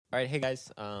All right, hey guys.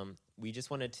 We just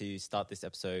wanted to start this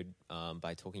episode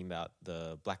by talking about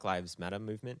the Black Lives Matter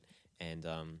movement, and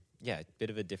a bit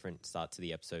of a different start to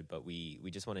the episode, but we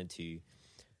just wanted to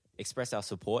express our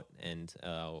support and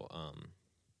our,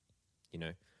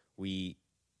 we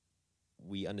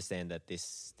understand that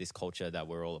this culture that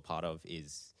we're all a part of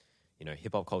is,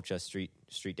 hip hop culture, street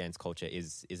dance culture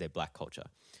is a Black culture,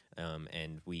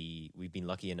 and we've been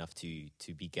lucky enough to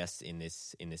be guests in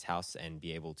this house and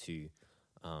be able to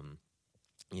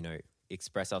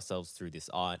express ourselves through this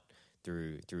art,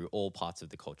 through all parts of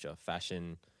the culture,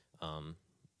 fashion,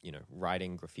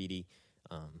 writing, graffiti,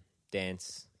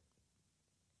 dance,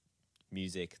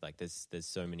 music. Like there's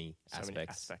so many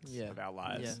aspects of our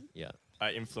lives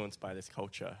influenced by this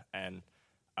culture. And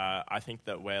I think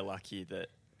that we're lucky that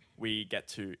we get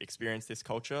to experience this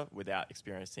culture without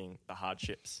experiencing the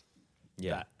hardships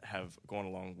that have gone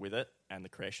along with it and the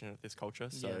creation of this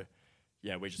culture. So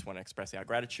we just want to express our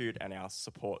gratitude and our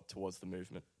support towards the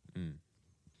movement.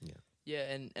 Yeah,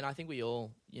 and I think we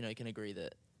all, can agree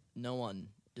that no one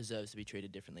deserves to be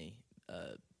treated differently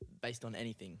based on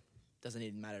anything. Doesn't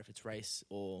even matter if it's race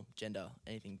or gender,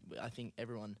 anything. I think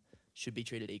everyone should be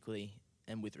treated equally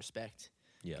and with respect.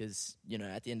 Because,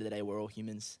 at the end of the day, we're all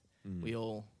humans. We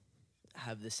all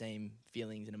have the same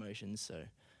feelings and emotions. So,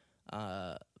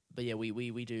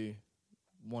 we do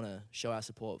want to show our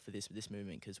support for this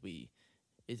movement because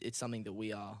it's something that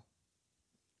we are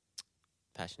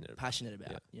passionate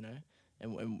about,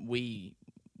 and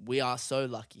we are so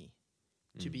lucky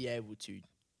to be able to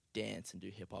dance and do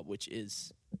hip hop, which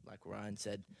is, like Ryan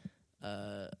said,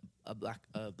 a black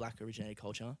originated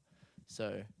culture.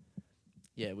 So,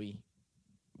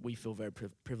 we feel very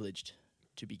privileged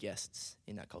to be guests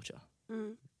in that culture.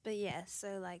 But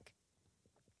so like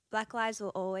Black lives will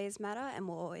always matter and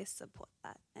we'll always support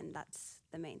that, and that's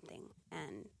the main thing.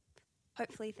 And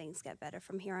hopefully things get better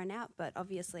from here on out, but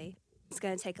obviously it's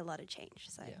going to take a lot of change.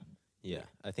 So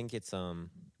I think it's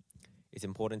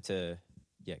important to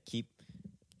keep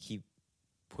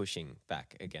pushing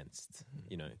back against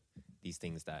these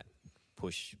things that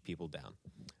push people down,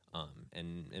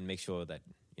 and make sure that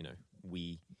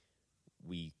we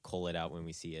call it out when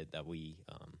we see it, that we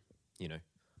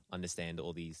understand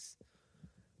all these.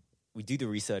 We do the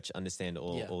research, understand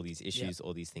all these issues,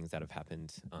 all these things that have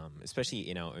happened, especially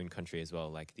in our own country as well.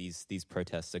 Like these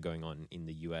protests are going on in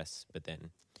the US, but then,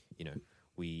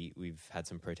 we've had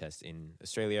some protests in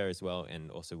Australia as well. And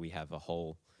also we have a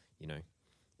whole,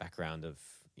 background of,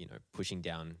 pushing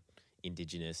down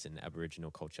Indigenous and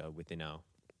Aboriginal culture within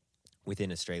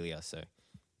Australia. So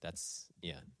that's,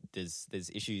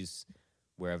 there's issues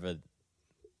wherever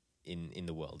in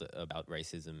the world about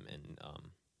racism. And,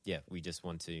 we just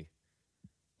want to,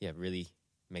 really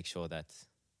make sure that,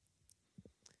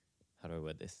 how do I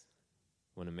word this?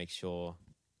 Want to make sure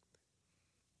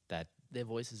that their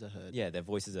voices are heard. Yeah, their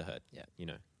voices are heard. Yeah.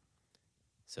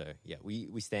 So we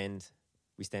stand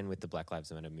with the Black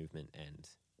Lives Matter movement, and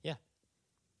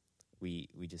we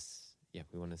just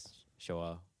we want to show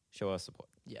our support.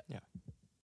 Yeah.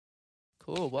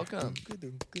 Cool. Welcome.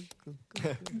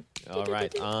 All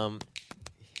right.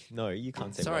 No, you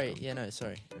can't say sorry. welcome. Yeah, no,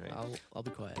 sorry. Right. I'll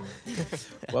be quiet.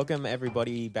 Welcome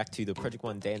everybody back to the Project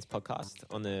One Dance podcast.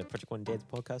 On the Project One Dance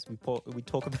podcast, we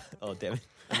talk about. Oh damn it!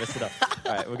 I messed it up.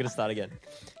 All right, we're gonna start again.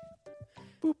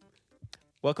 Boop.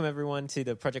 Welcome everyone to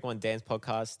the Project One Dance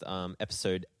podcast,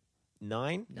 episode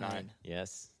 9. 9.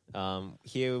 Yes.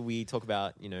 Here we talk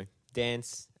about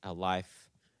dance, our life,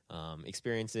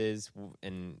 experiences,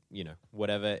 and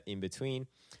whatever in between.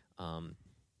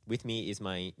 With me is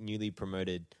my newly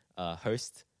promoted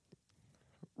host,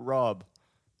 Rob.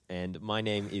 And my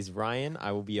name is Ryan.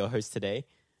 I will be your host today.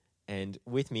 And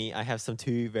with me, I have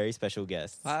 2 very special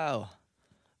guests. Wow.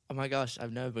 Oh my gosh,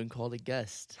 I've never been called a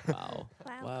guest. Wow.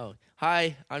 Wow.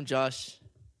 Hi, I'm Josh.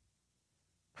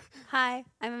 Hi,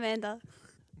 I'm Amanda.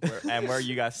 Where are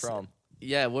you guys from?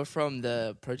 Yeah, we're from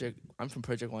the Project. I'm from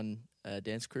Project One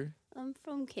dance crew. I'm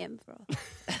from Canberra.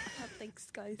 Thanks,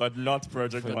 guys. But not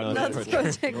Project But One. not Dance.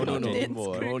 Project No, One no, Dance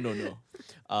more. Crew. No.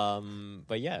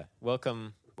 But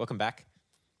welcome back.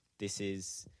 This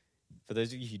is, for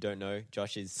those of you who don't know,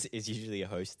 Josh is usually a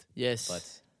host. Yes.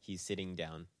 But he's sitting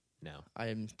down now. I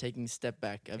am taking a step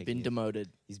back. I've been demoted.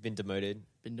 He's been demoted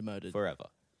Oh, forever.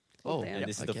 damn. And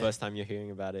this is okay. the first time you're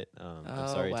hearing about it. I'm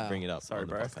sorry to bring it up. Sorry, on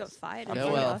the bro. Just got podcast. fired. I'm in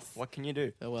sorry. chaos. What can you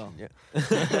do? Oh well.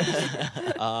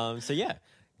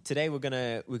 Today we're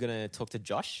gonna talk to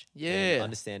Josh. Yeah. And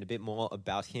understand a bit more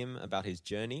about him, about his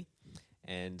journey,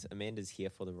 and Amanda's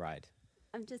here for the ride.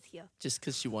 I'm just here. Just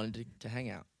because she wanted to hang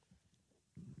out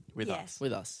With Yeah. us.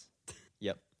 with us.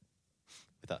 Yep,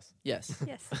 with us. Yes.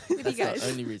 Yes, with you That's guys. the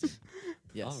only reason.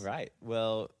 Yes. All right.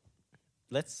 Well,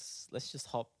 let's just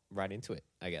hop right into it,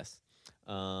 I guess.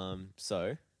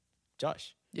 So,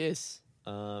 Josh, Yes.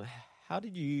 how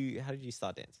did you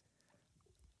start dance?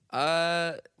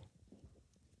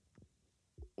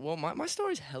 Well, my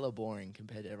story's hella boring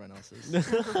compared to everyone else's.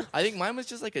 I think mine was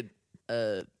just like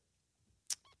a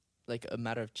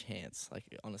matter of chance, like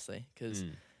honestly, because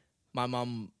my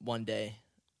mum one day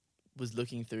was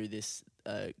looking through this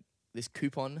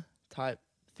coupon type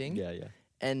thing,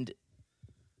 and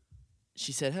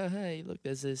she said, "Oh, hey, look,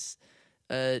 there's this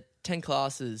 10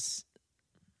 classes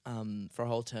for a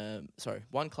whole term. Sorry,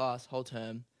 one class whole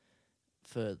term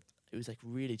for." It was like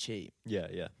really cheap. Yeah.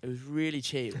 It was really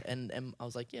cheap. and I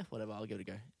was like, yeah, whatever, I'll give it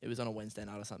a go. It was on a Wednesday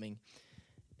night or something.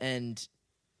 And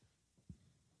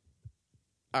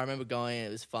I remember going,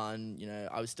 it was fun. You know,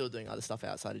 I was still doing other stuff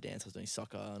outside of dance. I was doing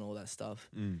soccer and all that stuff.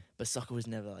 But soccer was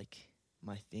never like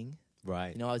my thing.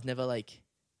 Right. You know, I was never like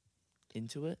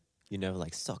into it. You know,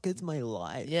 like, soccer's my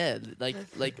life. Yeah,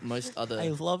 like most other... I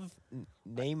love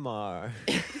Neymar.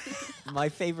 My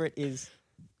favorite is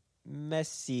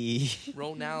Messi.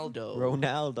 Ronaldo.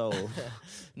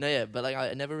 No, yeah, but like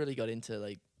I never really got into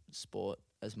like sport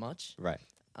as much. Right.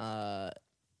 And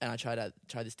I tried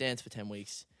this dance for 10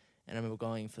 weeks, and I remember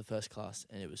going for the first class,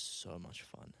 and it was so much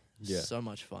fun. Yeah. So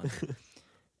much fun.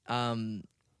 And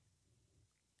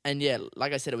yeah,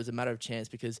 like I said, it was a matter of chance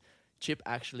because Chip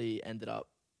actually ended up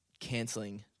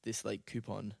canceling this like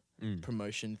coupon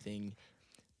promotion thing.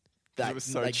 That it was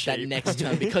so like cheap. that next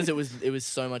term because it was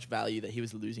so much value that he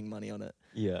was losing money on it.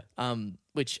 Yeah.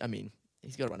 Which I mean,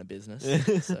 he's got to run a business.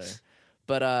 So,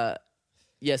 but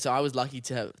yeah. So I was lucky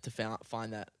to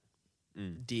find that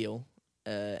deal,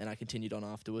 and I continued on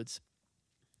afterwards.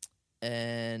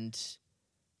 And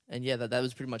yeah, that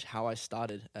was pretty much how I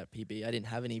started at PB. I didn't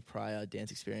have any prior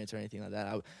dance experience or anything like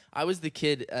that. I was the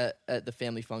kid at the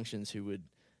family functions who would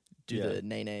do the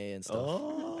nene and stuff.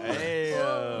 Oh. Hey.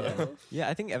 Yeah,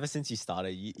 I think ever since you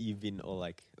started, you've been all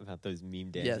like about those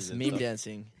meme dances. Yes, and meme stuff.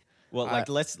 dancing. Well, like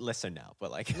less so now,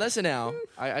 but like Lesser now.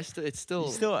 It's still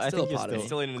I think a you're part of me.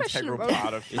 Still an Question integral mark.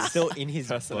 part of it's still in his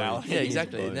personality. bones. Yeah, In his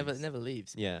exactly. It bones. never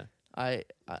leaves. Yeah. I'm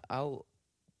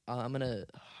gonna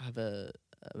have a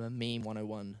meme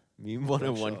 101 Meme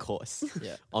 101 workshop. course.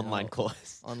 Yeah, Online and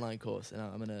course. online course, and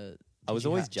I'm gonna. I was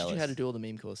always jealous. Teach you how to do all the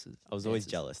meme courses. I was always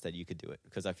dances. jealous that you could do it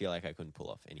because I feel like I couldn't pull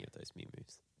off any of those meme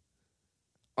moves.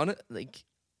 On it, like,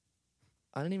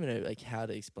 I don't even know like how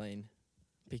to explain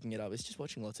picking it up. It's just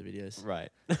watching lots of videos. Right.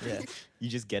 Yeah, You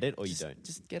just get it or you don't.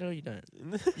 Just get it or you don't.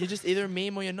 You're just either a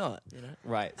meme or you're not. You know.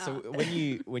 Right. So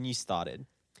when you started,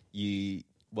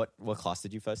 what class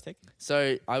did you first take?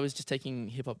 So I was just taking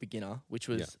hip hop beginner, which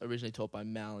was originally taught by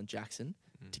Mal and Jackson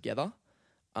together.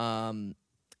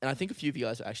 And I think a few of you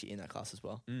guys were actually in that class as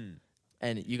well.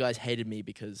 And you guys hated me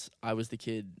because I was the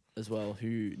kid as well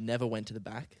who never went to the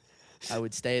back. I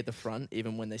would stay at the front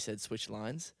even when they said switch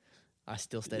lines. I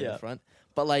still stayed at the front.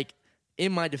 But like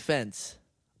in my defense,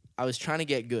 I was trying to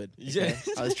get good. Okay?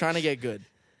 I was trying to get good.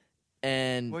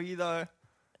 And Were you though?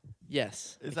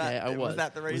 yes, Was I was.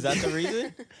 that the reason? Was that the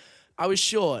reason? I was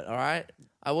short, all right?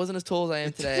 I wasn't as tall as I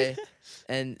am today,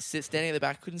 and standing at the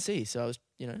back couldn't see. So I was,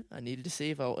 I needed to see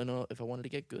if I wanted to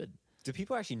get good. Do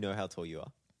people actually know how tall you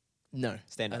are? No,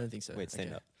 Stand up. I don't think so. Wait, stand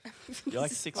Okay. up. You're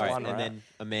like 6'1", All right, right? and then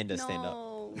Amanda, stand up.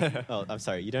 No. Oh, I'm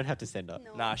sorry. You don't have to stand up.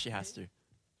 No. Nah, she has to.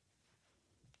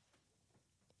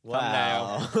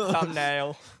 Wow.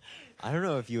 Thumbnail. I don't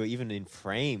know if you were even in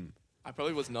frame. I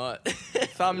probably was not.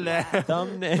 Thumbnail.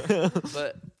 Thumbnail.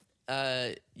 But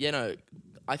I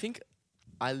think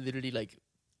I literally like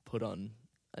put on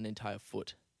an entire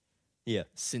foot Yeah.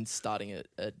 since starting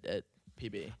at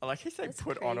PB. I like he said That's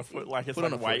put on a crazy. foot like it's Put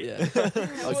on like a weight. foot,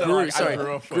 yeah. So like, I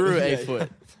grew a foot. Grew a Yeah.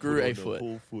 foot. Grew a foot.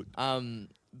 Whole foot.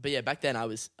 But yeah, back then I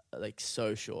was like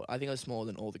so short. I think I was smaller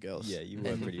than all the girls. Yeah, you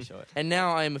were pretty short. And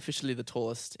now I am officially the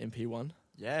tallest in P1.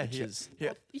 Yeah, Which he- is- he-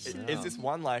 Wow. is this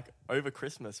one like over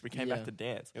Christmas? We came Yeah. back to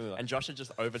dance, Yeah, we were like- and Josh had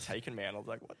just overtaken me, and I was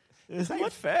like, "What? This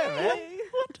ain't fair, man.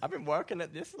 What? I've been working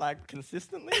at this like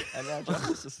consistently, and now Josh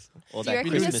is just Or Do you that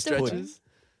reckon you're Christmas still- pud.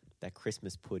 That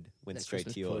Christmas pud went That straight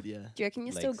Christmas to your. pod, yeah. Do you reckon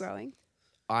you're still Legs. growing?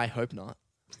 I hope not.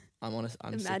 I'm honest.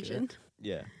 I'm Imagine. sick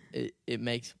Yeah. of it. It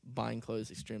makes buying clothes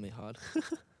extremely hard.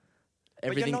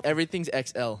 you're not- Everything's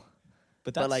XL,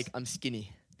 But but like I'm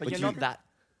skinny. But Which you're you- not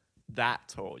that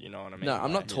tall. You know what I mean? No,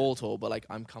 I'm not Like, tall, but like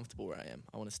I'm comfortable where I am.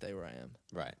 I want to stay where I am.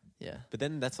 Right. Yeah, But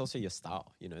then that's also your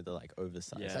style. You know, the like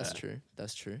oversized. Yeah. that's true.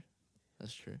 That's true.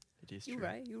 That's true. It is You're true.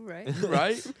 right. You're right.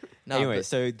 Right? No, Anyway, but,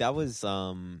 so that was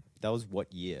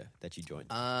what year that you joined?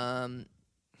 gosh,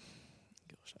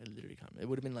 I literally can't remember. It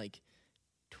would have been like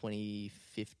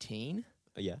 2015,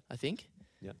 Yeah. I think.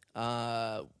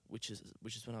 Yeah. Which is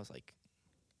when I was like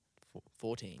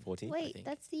 14. 14? Wait,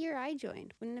 that's the year I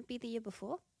joined. Wouldn't it be the year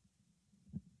before?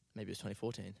 Maybe it was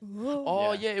 2014. Whoa.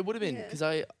 Oh, yeah, it would have been. Because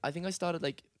I think I started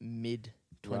like mid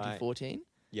 2014. Right.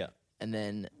 Yeah. And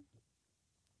then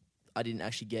I didn't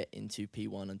actually get into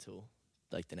P1 until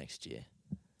like the next year.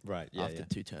 Right, yeah. After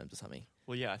 2 terms or something.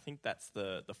 Well, yeah, I think that's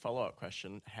the follow-up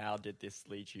question. How did this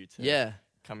lead you to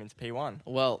come into P1?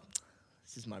 Well,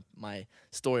 this is my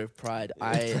story of pride.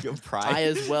 Your pride? I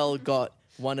as well got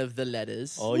one of the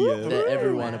letters yeah. that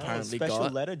everyone apparently Special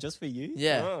got. letter just for you?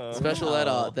 Yeah, Oh. special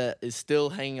letter that is still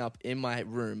hanging up in my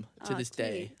room to this cute.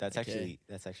 day. That's Okay.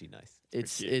 actually nice.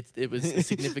 It was a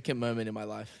significant moment in my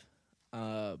life.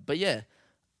 But yeah,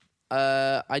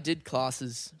 I did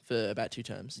classes for about 2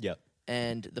 terms. Yep.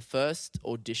 And the first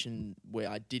audition where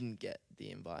I didn't get the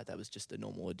invite, that was just a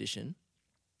normal audition,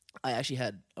 I actually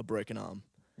had a broken arm.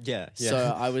 Yeah. So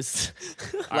I was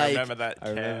I remember that. I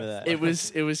remember that. It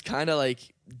was kind of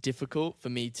like difficult for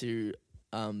me to,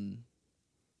 dance.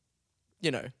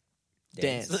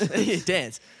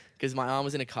 Dance. Because my arm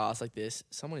was in a cast like this.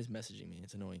 Someone is messaging me.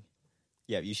 It's annoying.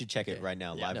 Yeah, you should check it right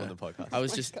now, live no. on the podcast. I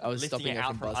was Lifting stopping it it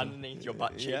out from buzzing. underneath your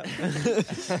butt cheek.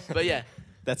 Yeah. But yeah,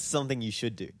 That's something you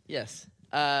should do. yes.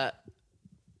 I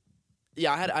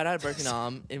had a broken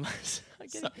arm in my.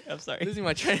 I'm sorry. Losing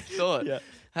my train of thought. Yeah.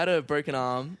 Had a broken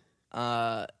arm,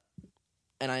 and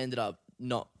I ended up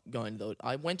not going to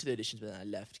I went to the auditions, but then I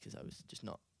left because I was just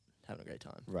not having a great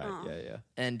time. Right, Aw. yeah.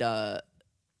 And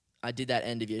I did that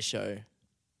end of year show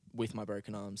with my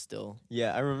broken arm still.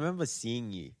 Yeah, I remember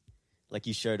seeing you. Like,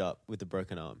 you showed up with the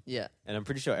broken arm. Yeah. And I'm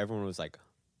pretty sure everyone was like,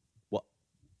 What?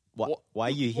 What? Why are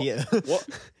you here? What?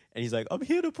 And he's like, I'm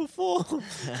here to perform.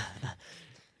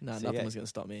 No, So, nothing yeah. was going to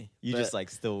stop me. You But just like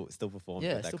still performed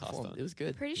yeah, with that still cast performed. on. It was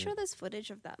good. Pretty sure there's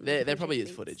footage of that. on There the probably is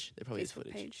League's footage. There probably is Facebook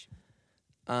footage. page.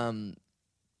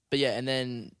 But yeah, and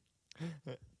then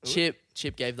Chip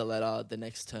gave the letter the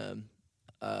next term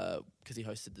because he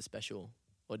hosted the special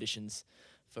auditions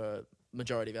for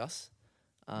majority of us.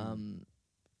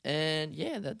 And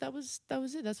yeah, that was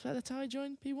it. That's how I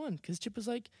joined P1 because Chip was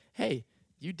like, "Hey,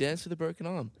 you dance with a broken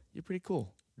arm. You're pretty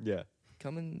cool. Yeah.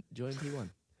 Come and join P1."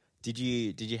 Did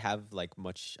you have like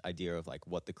much idea of like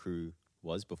what the crew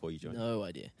was before you joined? No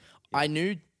idea. Yeah. I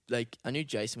knew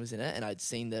Jason was in it, and I'd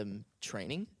seen them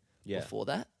training before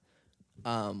that,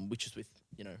 which was with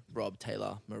Rob,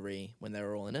 Taylor, Marie when they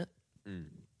were all in it.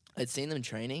 I'd seen them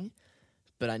training,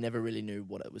 but I never really knew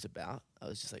what it was about. I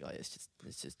was just like, oh,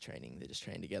 it's just training. They're just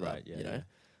training together, Right, yeah.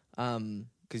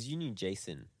 Because you knew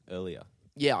Jason earlier.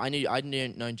 Yeah, I'd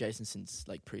known Jason since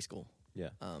like preschool. Yeah.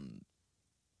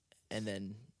 And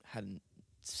then hadn't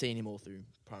seen him all through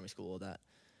primary school or that.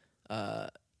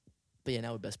 But yeah,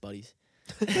 now we're best buddies.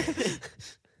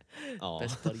 Oh.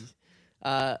 Best buddies.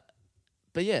 But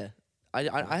yeah,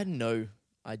 I had no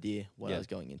idea what I was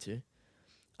going into.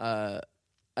 At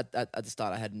the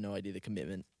start, I had no idea the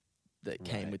commitment that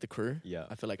came with the crew. Yeah.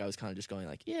 I feel like I was kind of just going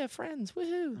like, yeah, friends,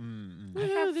 woohoo, Mm-hmm.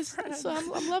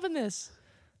 woohoo, I'm loving this.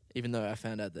 Even though I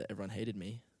found out that everyone hated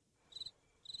me.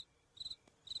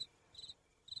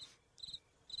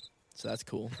 So that's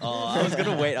cool. Oh, I was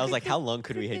gonna wait. I was like, how long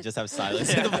could we just have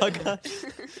silence in the podcast?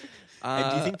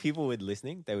 And do you think people would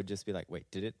listening? They would just be like, "Wait,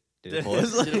 did it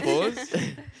pause?" Did it pause?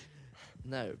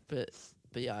 No, but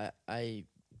yeah, I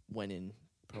went in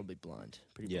probably blind,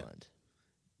 pretty blind.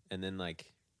 And then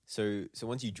like, so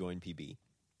once you join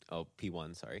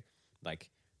P1, sorry,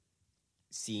 like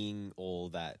seeing all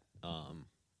that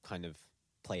kind of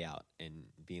play out and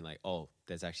being like, oh,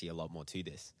 there's actually a lot more to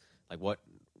this. Like, what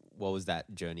was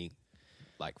that journey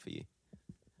like for you?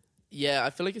 Yeah,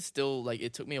 I feel like it's still like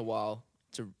it took me a while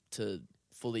to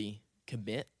fully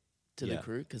commit to the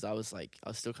crew because I was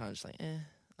still kind of just like,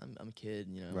 I'm a kid,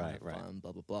 right, fun,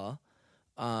 blah blah blah.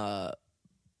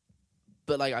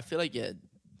 But like I feel like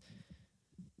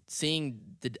seeing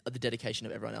the dedication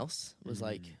of everyone else was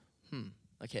like,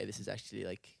 okay, this is actually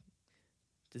like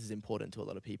this is important to a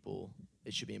lot of people.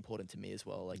 It should be important to me as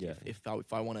well. Like if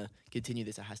I want to continue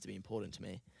this, it has to be important to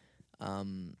me.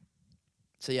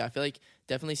 So yeah, I feel like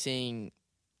definitely seeing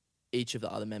each of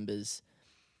the other members,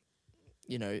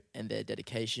 and their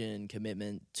dedication,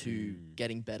 commitment to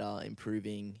getting better,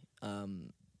 improving,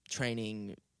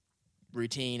 training,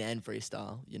 routine and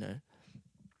freestyle,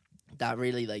 that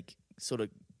really like sort of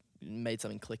made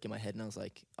something click in my head, and I was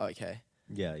like, oh, okay,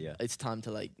 yeah, it's time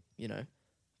to like,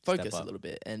 focus a little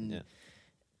bit and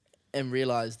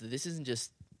realize that this isn't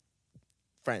just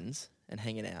friends and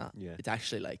hanging out. Yeah. It's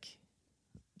actually like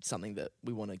something that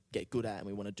we want to get good at and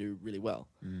we want to do really well.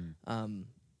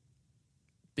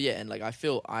 But yeah, and like I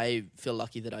feel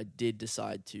lucky that I did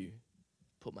decide to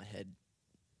put my head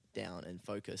down and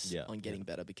focus on getting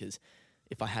better, because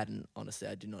if I hadn't, honestly,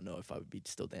 I do not know if I would be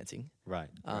still dancing. Right.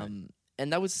 And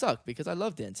that would suck because I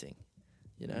love dancing,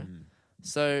 you know?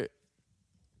 So,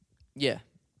 yeah,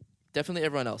 definitely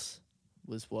everyone else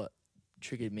was what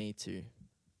triggered me to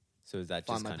So is that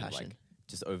just kind of like,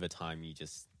 just over time, you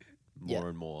just more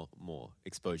and more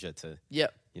exposure to, you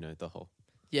know, the whole.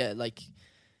 Yeah, like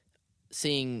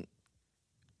seeing,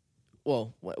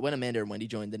 well, when Amanda and Wendy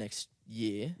joined the next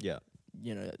year,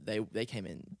 you know, they came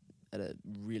in at a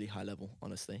really high level,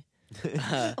 honestly.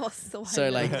 So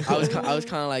like, I was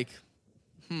kind of like,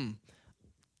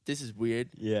 this is weird.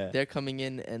 Yeah. They're coming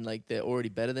in and like they're already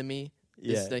better than me.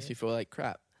 This makes me feel like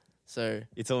crap. So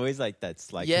it's always like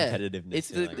that's like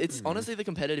competitiveness. It's honestly the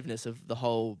competitiveness of the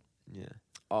whole. Yeah.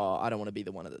 Oh, I don't want to be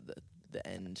the one at the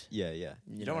end. Yeah.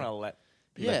 You don't want to let.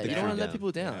 You don't want to let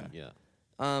people down. Yeah.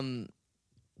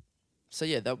 So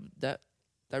yeah, that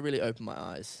really opened my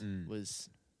eyes. Was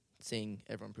seeing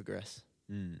everyone progress.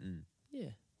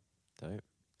 Yeah. Dope.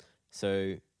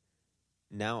 So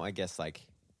now I guess like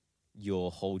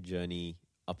your whole journey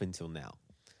up until now.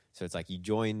 So it's like you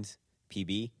joined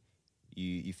PB,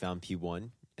 you found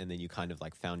P1, and then you kind of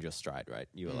like found your stride, right?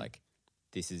 You were like,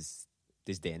 this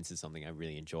dance is something I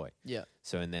really enjoy. Yeah.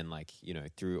 So and then like, you know,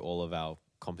 through all of our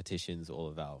competitions, all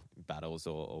of our battles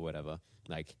or whatever,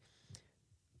 like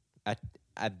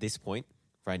at this point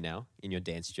right now in your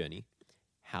dance journey,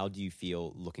 how do you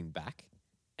feel looking back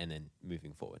and then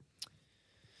moving forward?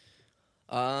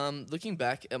 Looking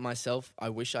back at myself, I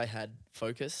wish I had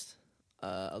focused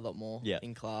a lot more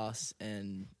in class,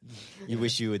 and you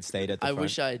wish you had stayed at the front? I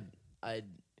wish I'd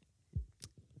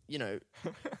you know,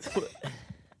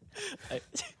 I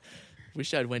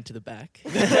wish I'd went to the back.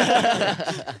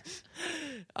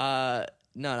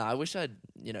 No, I wish I'd,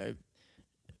 you know,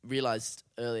 realized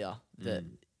earlier that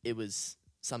it was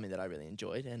something that I really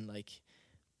enjoyed, and like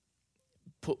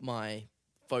put my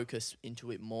focus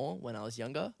into it more when I was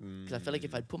younger. Because I feel like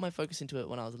if I'd put my focus into it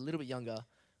when I was a little bit younger,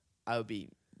 I would be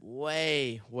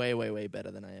way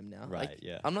better than I am now. Right,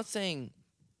 like, I'm not saying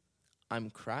I'm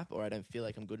crap or I don't feel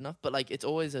like I'm good enough, but like it's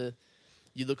always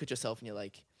you look at yourself and you're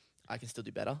like, I can still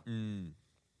do better. And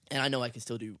I know I can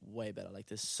still do way better. Like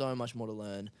there's so much more to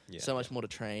learn, so much more to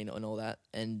train and all that.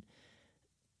 And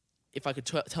if I could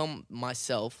tell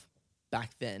myself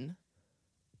back then,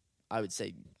 I would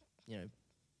say, you know,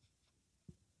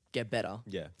 get better.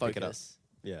 Yeah. Focus.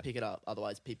 Pick it up.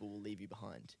 Otherwise, people will leave you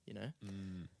behind. You know.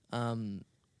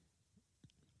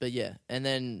 But yeah, and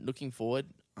then looking forward,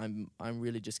 I'm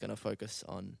really just gonna focus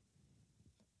on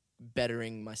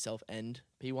bettering myself and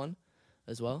P1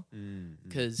 as well,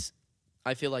 because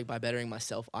I feel like by bettering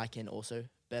myself, I can also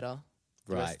better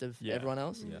the rest of everyone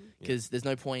else. Because there's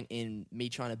no point in me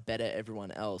trying to better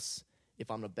everyone else if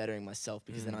I'm not bettering myself,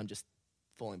 because then I'm just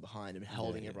falling behind and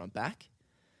holding everyone back.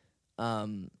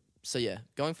 So yeah,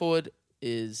 going forward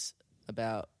is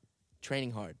about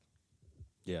training hard.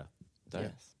 Yeah.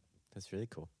 That's really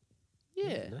cool.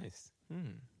 Yeah. Nice.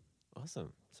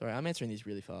 Awesome. Sorry, I'm answering these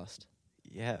really fast.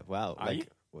 Yeah. Wow. Are you?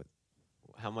 What?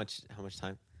 How much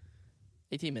time?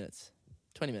 18 minutes.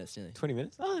 20 minutes, nearly. 20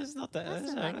 minutes? Oh, it's not that.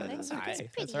 That's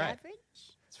pretty average.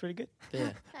 It's pretty good.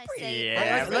 Yeah.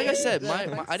 Yeah. Like I said,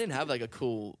 I didn't have like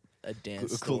a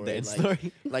dance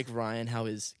story. Like Ryan, how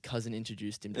his cousin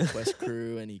introduced him to Quest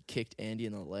Crew and he kicked Andy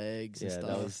in the legs and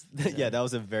stuff. That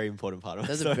was a very important part of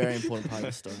the story. That's a very important part of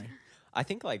the story. I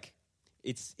think like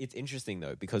it's interesting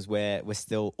though, because we're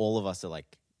still, all of us are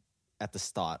like at the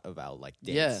start of our like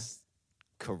dance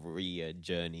career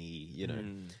journey, you know.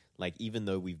 Like even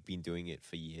though we've been doing it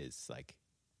for years, like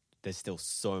there's still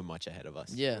so much ahead of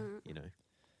us. Yeah. You know.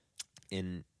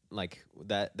 In like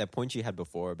that point you had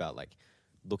before about like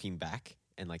looking back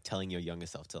and like telling your younger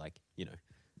self to like, you know,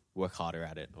 work harder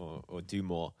at it or do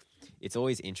more. It's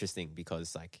always interesting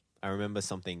because like I remember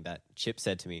something that Chip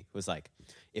said to me was like,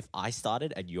 if I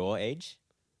started at your age,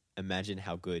 imagine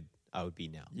how good I would be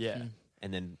now. Yeah.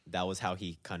 And then that was how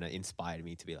he kind of inspired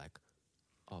me to be like,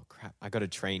 oh crap, I got to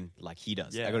train like he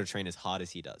does. I got to train as hard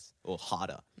as he does, or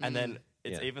harder. And then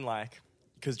it's even like,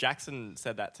 because Jackson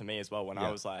said that to me as well when I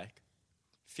was like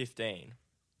 15.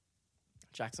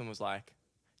 Jackson was like,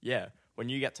 yeah, when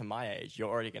you get to my age, you're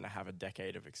already going to have a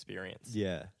decade of experience.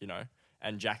 Yeah. You know?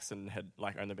 And Jackson had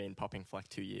like only been popping for like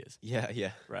 2 years.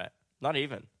 Yeah. Right. Not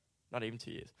even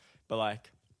 2 years. But like,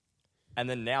 and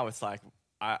then now it's like,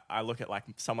 I look at like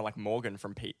someone like Morgan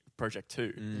from Project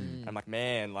 2. And I'm like,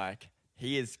 man, like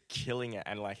he is killing it.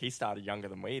 And like he started younger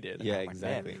than we did. Yeah, like,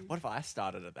 exactly. Man, what if I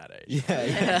started at that age?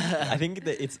 Yeah. I think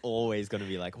that it's always going to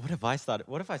be like, what if I started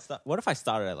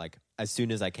at like as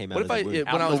soon as I came out of the womb? When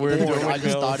I was born, I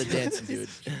just started dancing, dude.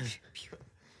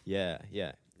 Yeah.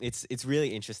 it's really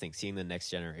interesting seeing the next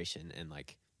generation and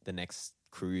like the next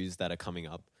crews that are coming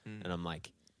up, and I'm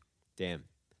like, damn,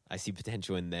 I see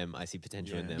potential in them. I see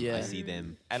potential in them. Yeah. I see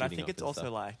them. And I think it's also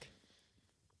stuff. like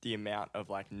the amount of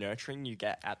like nurturing you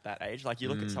get at that age. Like you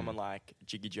look at someone like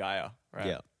Jiggy Jaya, right?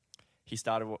 Yeah. He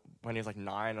started when he was like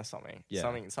 9 or something. Yeah.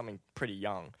 Something pretty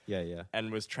young. Yeah.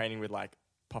 And was training with like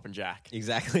Pop and Jack.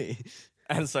 Exactly.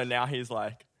 And so now he's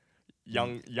like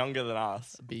younger than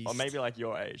us. Beast. Or maybe like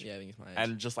your age. Yeah, I think it's my age.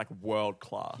 And just like world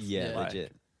class. Yeah, Like,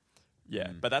 legit.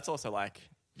 Yeah. But that's also like,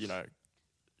 you know,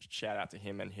 shout out to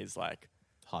him and his like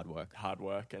Hard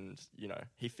work. And, you know,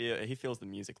 he feels the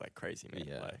music like crazy, man.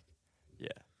 Yeah. Like, yeah.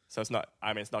 So it's not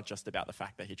just about the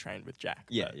fact that he trained with Jack.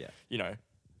 Yeah, but, yeah. You know,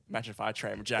 imagine if I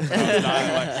trained with Jack when I was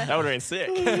 9, like, that would have been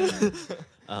sick.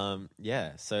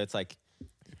 Yeah. So it's like,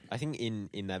 I think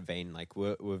in that vein, like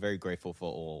we're very grateful for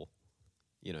all,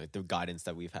 you know, the guidance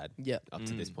that we've had up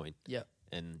to this point. Yeah.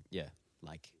 And yeah,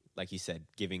 like you said,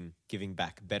 giving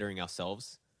back, bettering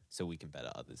ourselves so we can better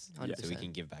others. 100%. So we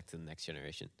can give back to the next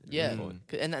generation. Yeah,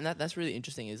 and that's really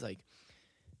interesting. Is like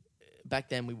back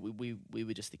then we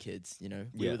were just the kids, you know.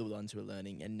 We were the ones who were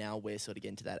learning, and now we're sort of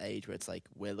getting to that age where it's like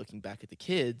we're looking back at the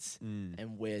kids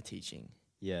and we're teaching.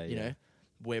 Yeah, you know,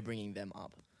 we're bringing them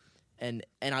up, and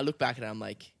I look back and I'm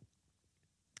like,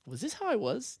 was this how I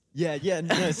was? Yeah.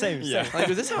 No, same. Yeah. Same. Like,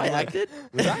 was this how I acted?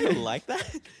 Was I like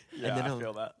that? Yeah, and then I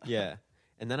feel that. Yeah,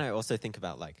 and then I also think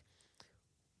about like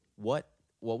what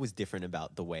was different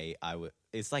about the way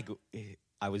it's like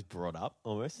I was brought up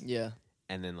almost. Yeah.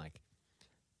 And then like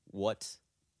what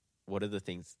are the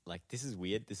things, like this is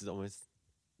weird, this is almost,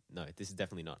 no, this is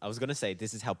definitely not. I was gonna say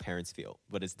this is how parents feel,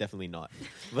 but it's definitely not.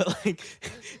 But like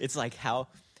it's like how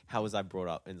was I brought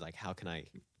up, and like how can I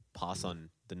pass on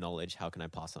the knowledge, how can I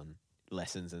pass on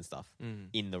lessons and stuff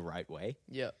in the right way?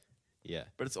 Yeah.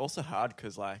 But it's also hard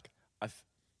because like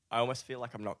I almost feel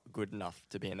like I'm not good enough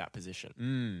to be in that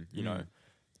position, you know.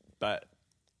 But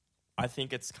I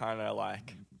think it's kind of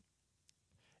like,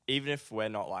 even if we're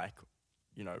not like,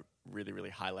 you know, really, really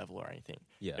high level or anything,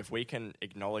 if we can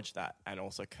acknowledge that and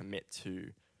also commit to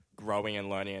growing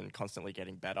and learning and constantly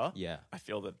getting better, I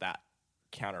feel that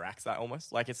counteracts that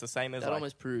almost. Like it's the same as that like,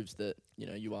 almost proves that, you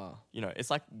know, you are. You know, it's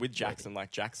like with Jackson,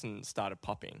 like Jackson started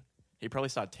popping. He probably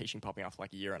started teaching popping after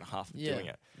like a year and a half of doing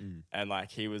it. And like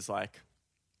he was like,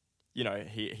 you know,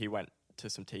 he went to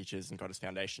some teachers and got his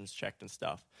foundations checked and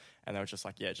stuff, and they were just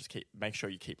like, just make sure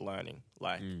you keep learning,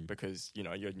 like because you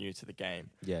know you're new to the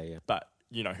game. But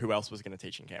you know, who else was going to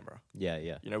teach in Canberra?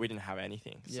 You know, we didn't have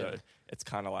anything, so it's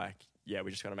kind of like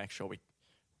we just got to make sure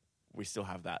we still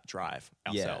have that drive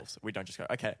ourselves. We don't just go,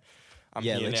 okay, I'm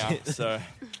here now. So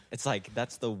it's like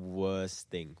that's the worst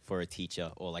thing for a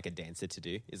teacher or like a dancer to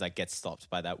do, is like get stopped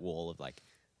by that wall of like,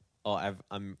 oh,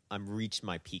 I'm reached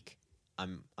my peak.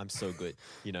 I'm so good,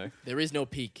 you know? There is no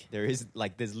peak. There's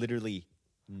literally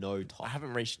no top. I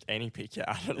haven't reached any peak yet.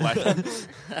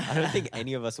 I don't think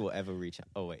any of us will ever reach.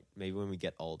 Oh wait, maybe when we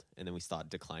get old and then we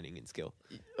start declining in skill.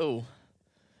 Oh.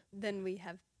 Then we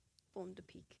have formed a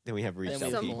peak. Then we have reached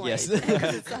our peak. Point. Yes.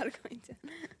 It started going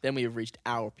down. Then we have reached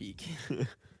our peak.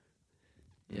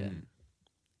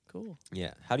 Cool.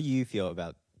 Yeah. How do you feel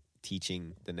about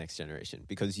teaching the next generation?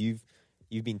 Because you've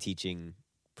been teaching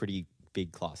pretty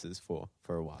big classes for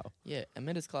a while. Yeah,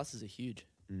 Amanda's classes are huge.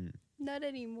 Not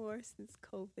anymore since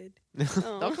COVID.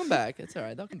 They'll come back. It's all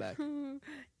right. They'll come back.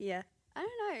 Yeah. I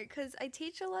don't know, because I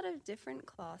teach a lot of different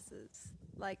classes.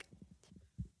 Like,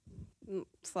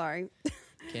 sorry.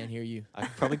 Can't hear you. I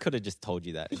probably could have just told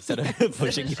you that instead of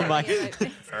pushing your mic.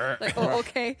 Like, oh,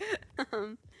 okay.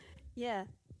 Yeah.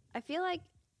 I feel like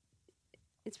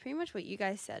it's pretty much what you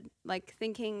guys said. Like,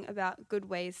 thinking about good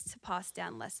ways to pass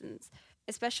down lessons,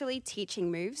 especially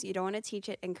teaching moves. You don't want to teach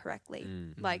it incorrectly.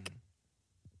 Like,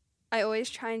 I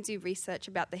always try and do research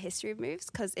about the history of moves,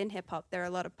 because in hip-hop, there are a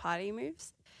lot of party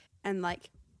moves. And, like,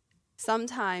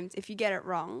 sometimes if you get it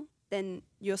wrong, then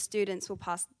your students will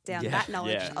pass down that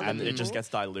knowledge to other people. And it just gets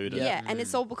diluted. Yeah, and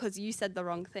it's all because you said the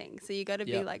wrong thing. So you got to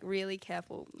be like really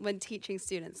careful when teaching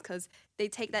students, because they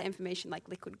take that information like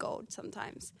liquid gold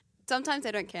sometimes. Sometimes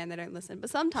they don't care and they don't listen, but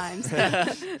sometimes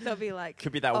they'll be like...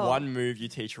 Could be that one move you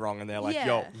teach wrong and they're like,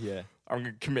 yo, I'm going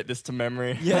to commit this to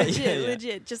memory.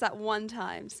 Legit, just that one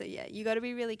time. So yeah, you got to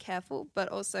be really careful, but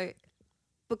also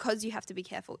because you have to be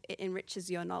careful, it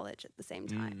enriches your knowledge at the same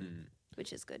time,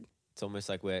 which is good. It's almost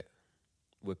like we're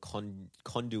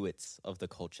conduits of the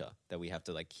culture that we have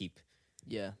to like keep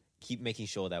making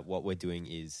sure that what we're doing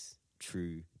is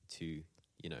true to,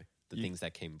 you know, the things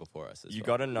that came before us as you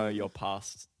well. got to know your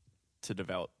past to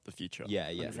develop the future. Yeah.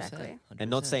 100%. Exactly. 100%.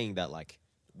 And not saying that like,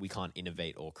 we can't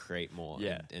innovate or create more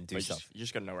and do stuff. You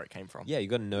just got to know where it came from. Yeah, you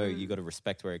got to know, you got to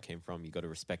respect where it came from. You got to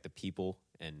respect the people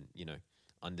and, you know,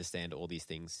 understand all these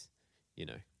things. You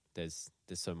know, there's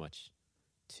so much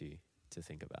to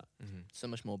think about. So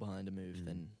much more behind a move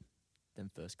than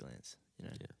first glance. You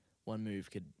know, one move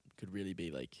could really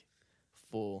be like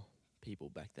 4 people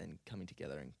back then coming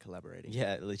together and collaborating.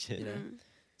 Yeah, legit. You know,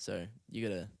 so you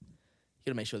gotta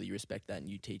make sure that you respect that and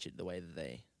you teach it the way that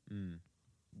they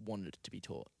wanted it to be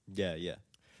taught. Yeah, yeah.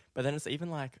 But then it's even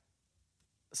like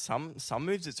some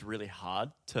moves it's really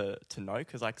hard to know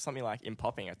because like something like in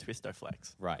popping a twisto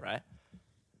flex, right?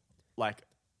 Like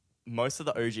most of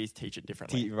the OGs teach it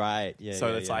differently. Right, yeah.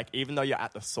 So it's like even though you're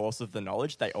at the source of the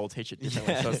knowledge, they all teach it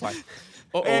differently. So it's like,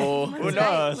 who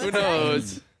knows? Who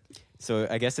knows? So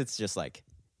I guess it's just like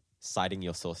citing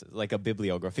your sources, like a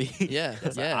bibliography. Yeah,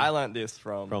 like, I learned this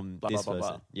from blah, this blah, blah,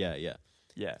 person. blah.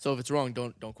 Yeah. So if it's wrong,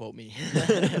 don't quote me.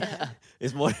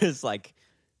 It's more just like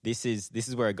this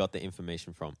is where I got the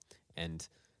information from, and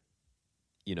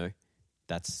you know,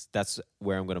 that's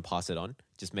where I'm going to pass it on.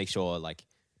 Just make sure like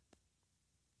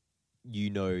you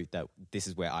know that this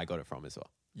is where I got it from as well.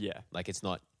 Yeah, like it's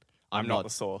not. I'm not the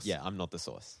source. Yeah, I'm not the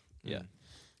source. Yeah.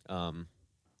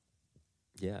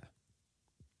 Yeah.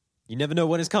 You never know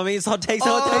when it's coming. It's hot takes.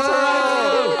 Hot takes. All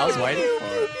right. I was waiting for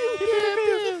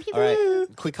it. All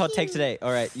right. Quick hot take today.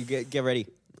 All right. You get ready.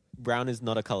 Brown is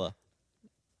not a color.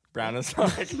 Brown is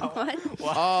not a color.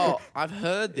 What? Oh, I've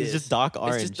heard this. It's just dark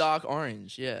orange. It's just dark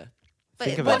orange. Yeah. But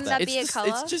Think about wouldn't that be a It's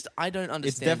color? just I don't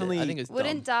understand. definitely- I think it's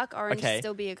Wouldn't dumb. dark orange Okay.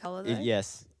 still be a color though?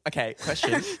 Yes. Okay,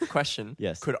 question.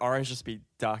 Yes. Could orange just be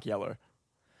dark yellow?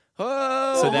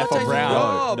 Oh, So hot therefore take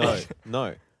brown. Rob.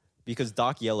 No. Because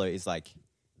dark yellow is like,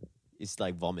 it's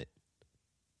like vomit,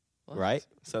 What? right?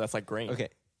 So that's like green. Okay.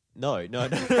 No. You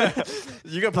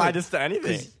can apply this to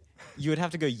anything. 'Cause you would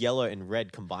have to go yellow and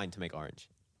red combined to make orange.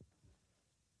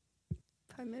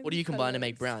 What do you combine to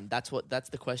make brown? That's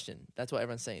the question. That's what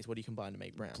everyone's saying is what do you combine to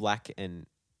make brown? Black and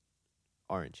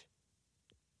orange.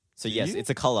 So Do yes, you? it's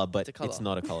a color, but It's a colour. it's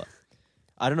not a color.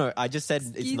 I don't know. I just said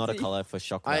it's Excuse not a me. color for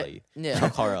shock value. Yeah.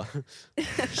 Shock horror.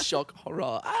 Shock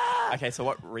horror. Okay, so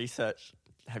what research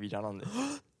have you done on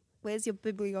this? Where's your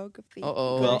bibliography?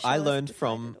 Uh-oh. Well, Show I us learned the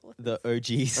from cited the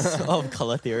OGs of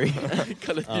color theory.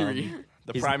 Color theory.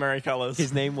 The His- primary colors.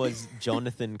 His name was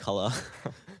Jonathan Color,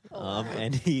 Oh,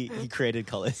 and he created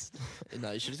colors.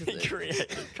 No, you should have He said that.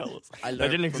 created colors. I They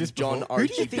learned didn't from exist John before. Who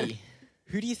do you RGB. think-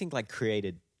 Who do you think like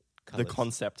created colors? The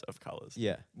concept of colors.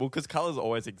 Yeah. Well, because colors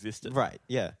always existed. Right.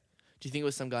 Yeah. Do you think it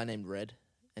was some guy named Red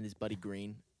and his buddy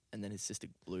Green and then his sister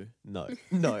Blue? No.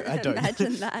 No, I don't.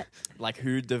 Imagine that. Like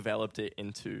who developed it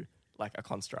into like a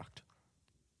construct?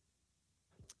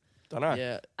 Don't know.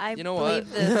 Yeah. I You know what?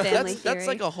 believe the family That's theory.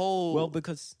 like a whole Well,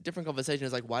 because different conversation.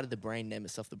 It's like, why did the brain name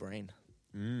itself the brain?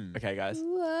 Okay, guys.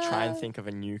 Try and think of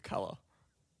a new color.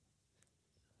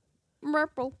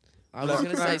 Purple. I was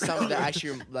gonna say something that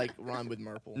actually like rhymed with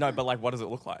Merple. No, but like, what does it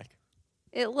look like?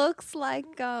 It looks like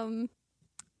It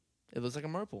looks like a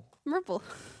Merple. purple.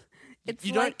 It's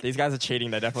You don't- like These guys are cheating.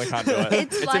 They definitely can't do it.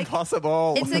 It's like-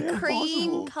 impossible. it's a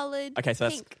cream colored Okay, so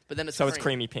that's- pink. But then it's so it's cream.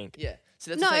 creamy pink. Yeah. So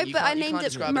that's No, the thing. You but I can't- you named can't it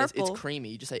describe it's Merple. creamy.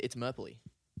 You just say it's Merpley.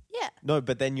 Yeah. no,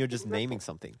 but then you're just naming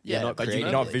something. Yeah, you're not But creating.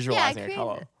 you're not Yeah, I visualizing a created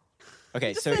color. it.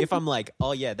 Okay, so if I'm like,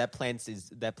 oh yeah, that plant's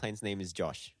name is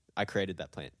Josh. I created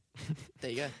that plant.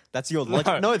 There you go. That's your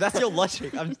logic. No, that's your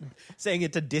logic. I'm saying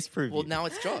it to disprove Well, you. now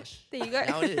it's Josh. There you go.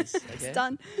 Now it is. Okay. It's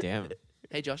done. Damn.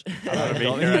 Hey, Josh. I don't You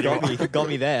wanna be here got me, anymore. got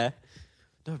me there.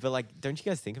 No, but like, don't you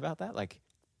guys think about that? Like,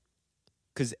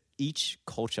 because each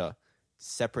culture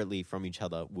separately from each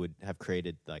other would have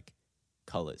created like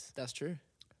colors. That's true.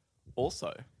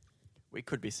 Also, we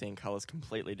could be seeing colors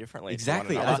completely differently. to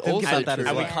Exactly. one I another. That's think also about that true. as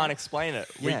And well. we can't explain it.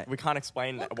 Yeah. We can't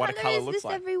explain what a color color is looks this,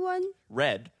 like. everyone?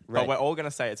 Red. Red. But we're all going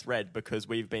to say it's red because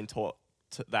we've been taught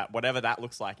that whatever that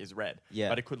looks like is red. Yeah.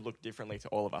 But it could look differently to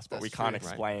all of us, but That's we can't true.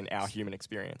 explain our human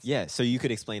experience. Yeah, so you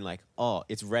could explain like, oh,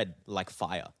 it's red like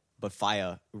fire, but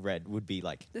fire red would be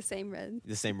like The same red,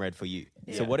 the same red for you.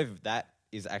 So Yeah. what if that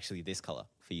is actually this color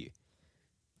for you,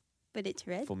 but it's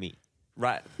red. for me?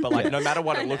 Right. But like, no matter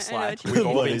what I it know- looks I know like, what you we've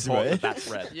all mean. been What is taught red? that that's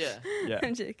red. Yeah. Yeah.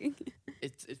 I'm joking.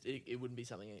 It wouldn't be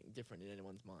something different in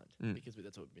anyone's mind because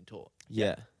that's what we've been taught.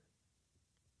 Yeah.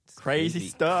 It's Crazy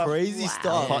stuff. Crazy Wow.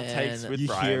 stuff. Hot Man, takes with you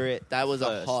Brian. hear it. That was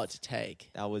first. a hot take.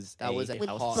 That was That was a With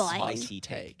hot Brian. spicy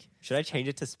take. take. Should I change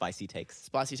it to spicy takes?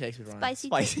 Spicy takes with Ryan. Spicy.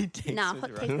 Spicy takes. Nah, with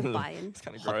hot Ryan. take with Bayern. It's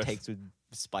kind of Hot gross. takes with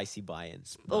spicy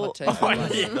buy-ins. Hot takes with Oh,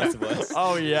 Ryan. yeah. That's worse.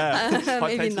 Oh yeah. Hot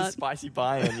Maybe takes not. with spicy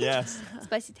buy-in. Yes.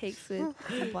 Spicy takes with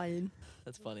Bayern.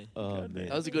 That's funny. Oh man.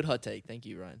 That was a good hot take. Thank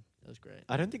you, Ryan. That was great.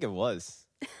 I don't think it was.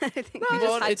 I think we Well,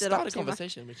 just hyped it it started up a too much.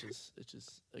 conversation, which is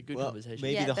a good conversation.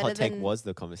 Maybe Yeah, the better hot take than- was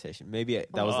the conversation. Maybe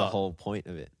that was the whole point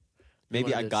of it.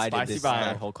 Maybe I wanted to guided spicy this Brian.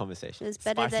 that whole conversation. It was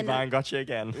better Spicy than Brian got you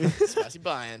again. Spicy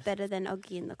Brian. better than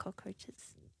Oggy and the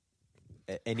cockroaches.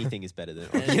 Anything is better than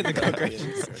And the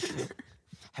cockroaches.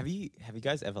 Have you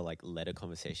guys ever like led a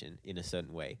conversation in a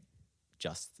certain way,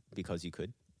 just because you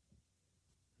could?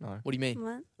 No. What do you mean?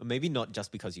 What? Or maybe not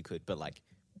just because you could, but like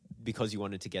because you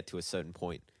wanted to get to a certain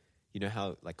point. You know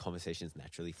how like conversations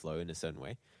naturally flow in a certain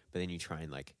way, but then you try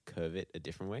and like curve it a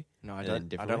different way. No, I And don't. then I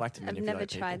different don't way? like to I've manipulate never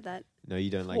people. tried that. No, you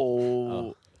don't like.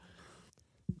 Oh.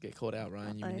 Get caught out,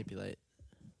 Ryan. You Uh-oh. manipulate.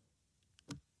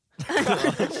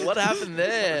 What happened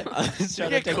there? I was You trying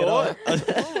to get take it caught.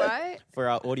 off. All right. For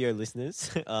our audio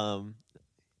listeners,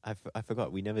 I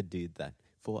forgot we never did that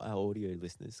for our audio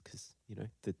listeners because you know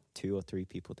the 2 or 3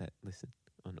 people that listen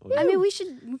on audio. I mean, we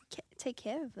should take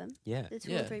care of them. Yeah, The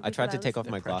 2 Yeah. or 3 I tried to people take that off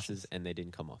my They're glasses precious. and they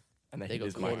didn't come off. And they They hit got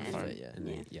his caught. microphone. Yeah. And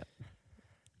Yeah. then, yeah.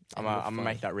 I'm And gonna we're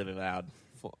make fine. that really loud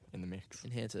in the mix.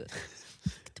 Enhance it.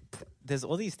 There's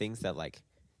all these things that like,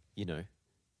 you know,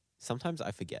 sometimes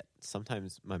I forget.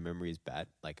 Sometimes my memory is bad.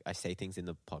 Like I say things in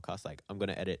the podcast, like I'm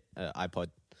gonna edit iPod,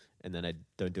 and then I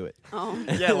don't do it. Oh.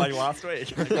 Yeah, like last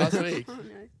week. Last week. Oh,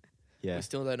 no. Yeah. We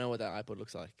still don't know what that iPod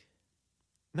looks like.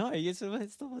 No, it's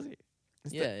still wasn't.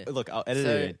 Yeah. Look, I'll edit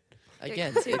So- it in.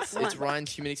 Again, Two, it's one.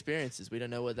 Ryan's human experiences. We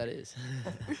don't know what that is.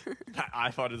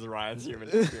 I thought it was Ryan's human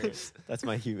experience. That's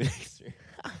my human experience.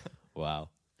 Wow.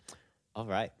 All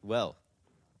right. Well,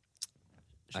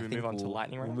 Should I we think move on to we'll-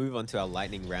 lightning round? We'll move on to our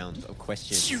lightning round of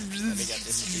questions. Let me get into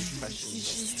these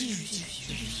questions.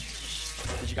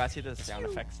 Did you guys hear the sound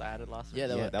effects I added last week? Yeah,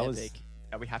 Yeah, were that was- epic.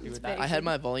 Are we happy It's with that? very- I had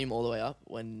my volume all the way up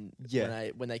when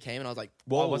Yeah. when they came, and I was like,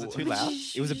 Whoa, was it too loud?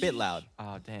 It was a bit loud.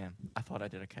 Oh, damn. I thought I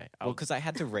did okay. Well, because I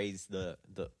had to raise the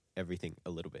everything a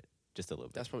little bit, just a little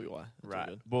bit. that's probably why. That's all right.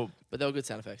 good. Well, But they were good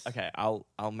sound effects. okay, I'll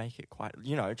make it quite,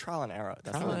 trial and error.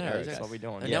 That's Trial what and it error, is. That's guys. what we're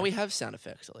doing. And Yeah. now we have sound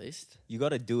effects at least. You got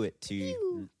to do it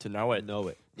to To know it. know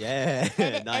it. Yeah,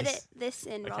 Edit, nice. edit this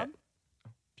in, Okay. Rob.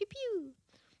 Pew pew.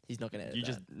 He's not going to edit You that.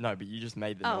 just, no, but you just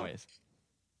made the Oh. noise.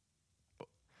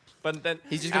 But then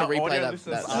He's just going to our replay audio that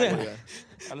listeners audio.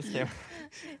 aren't- Understand?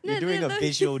 You're No, doing no, a no.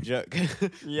 visual joke.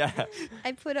 Yeah.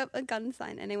 I put up a gun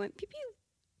sign and it went pew pew.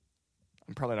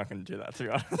 I'm probably not going to do that, to be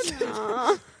honest.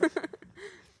 Aw.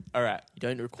 All right. You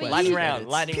don't request Lightning edits. round.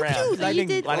 Lightning Pew, pew, round. but you Lightning-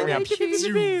 did lightning all round. pew, pew, pew,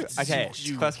 pew, pew. Okay,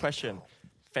 first question.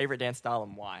 Favorite dance style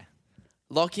and why?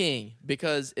 Locking,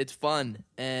 because it's fun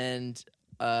and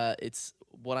it's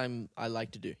what I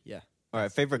like to do. Yeah. All right,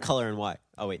 favorite color and why?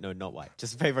 Oh wait, no, not why.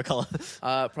 Just favorite color.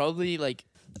 Probably like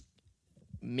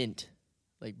mint,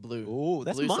 like blue. Ooh,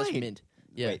 that's blue slash mine. mint.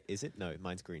 Yeah. Wait, is it? No,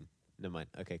 mine's green. No, mine.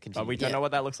 Okay, continue. But we don't Yeah. know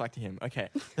what that looks like to him. Okay.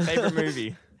 Favorite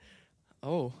movie?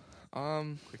 Oh,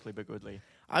 Quickly but goodly.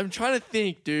 I'm trying to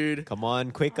think, dude. Come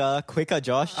on, quicker, Josh. Quickly.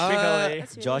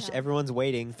 That's really Josh, hard. everyone's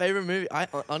waiting. Favorite movie? I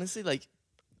honestly like.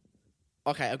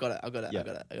 Okay, I got it. Yeah. I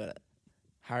got it.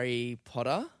 Harry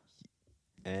Potter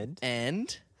And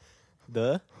and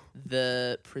the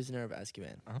The Prisoner of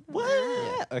Azkaban. what?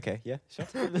 Yeah. Okay, yeah, sure.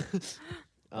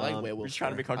 I like Um, werewolves. We're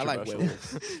trying to be though. I like controversial.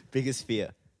 werewolves. Biggest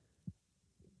fear.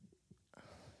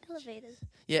 Elevators.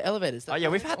 Yeah, elevators. Oh, yeah,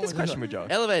 we've had Oh this my question God. with Joe.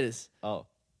 Elevators, Oh,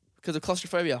 because of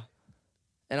claustrophobia,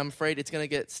 and I'm afraid it's gonna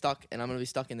get stuck, and I'm gonna be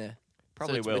stuck in there.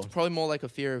 Probably it's, will. It's probably more like a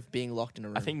fear of being locked in a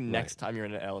room. I think next time you're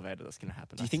in an elevator, that's going to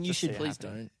happen. Do you think you should- Please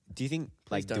don't. do you think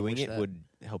like don't doing wish it that. would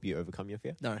help you overcome your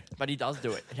fear? No. But he does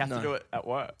do it. He has No. to do it at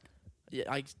work. Yeah,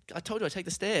 I told you I take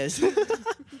the stairs.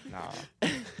 Nah.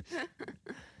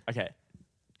 Okay.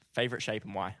 Favorite shape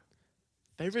and why?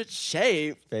 Favorite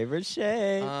shape? Favorite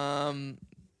shape?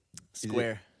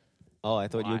 Square, Oh, I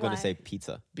thought you were going to Why? say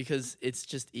pizza. because it's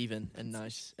just even and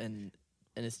nice and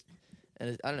it's I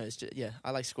don't know. It's just, yeah,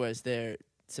 I like squares. They're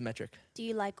symmetric. Do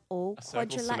you like all A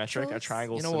circle quadrilaterals? symmetric, a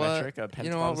triangle You know what? symmetric, a You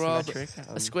pentagon know what, Rob? symmetric.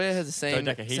 A square has the same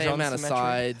dodecahedron amount of symmetric.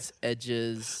 sides,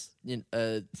 edges, Same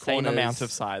corners. amount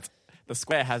of sides. The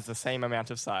square has the same amount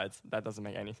of sides. That doesn't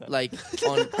make any sense. Like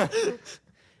on.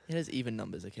 It has even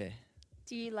numbers. Okay.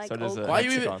 Do you like So does all a- Why are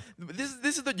you even? hexagon.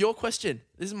 This is your question.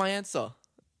 This is my answer.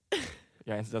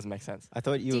 Your answer doesn't make sense. I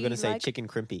thought you Do were going to you say like- chicken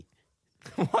crimpy.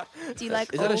 What? Do you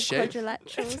like Is all that a shape?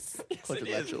 quadrilaterals?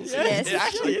 Quadrilaterals. Yes. It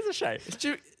actually is a shape. Is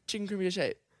chicken crimpy a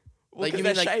shape? Well, Like 'cause you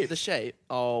mean they're like shaped. the shape?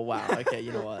 Oh wow. Okay.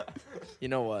 You know what? You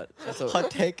know what? That's a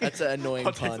Hot take. That's an annoying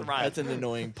Hot take pun. from Ryan. That's an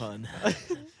annoying pun.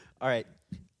 All right.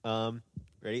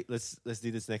 Ready? Let's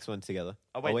do this next one together.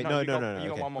 Oh, wait, no, you got- no. you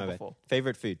got Okay, one more my bad. before.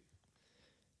 Favorite food?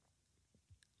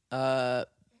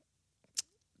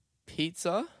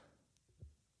 Pizza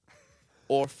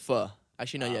or pho?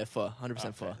 Actually, no. Yeah, pho.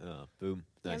 100% pho. Oh, boom.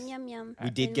 Nice. Yum yum yum. We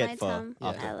did In get my pho tum,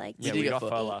 after. I like Yeah, did we get got pho.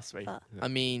 pho last week. pho. I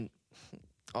mean,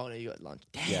 oh no, you got lunch.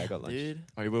 Damn, Yeah, I got lunch. dude.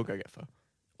 Oh, we will go get pho.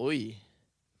 Oi,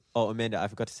 Oh, Amanda, I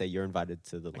forgot to say you're invited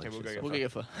to the Okay, lunch. we'll go as get well. we'll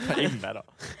get pho. Even better.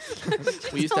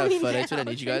 We used to have Tell me pho dates. We now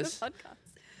don't need you during the guys.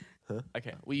 podcast.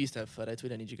 Okay. We used to have pho dates. We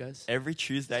don't need you guys. Every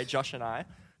Tuesday, Josh and I,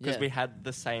 because Yeah. we had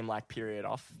the same like period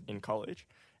off in college,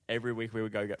 every week we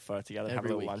would go get pho together, have a Every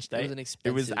little week. lunch It date. was an It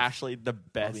expensive. was actually the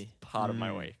best hobby. part of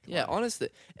my week. Yeah, honestly,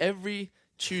 every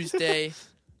Tuesday,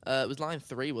 it was line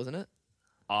 3, wasn't it?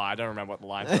 Oh, I don't remember what the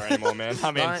lines were anymore, man.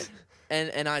 I mean,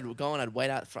 And I'd go and I'd wait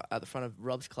out at the front of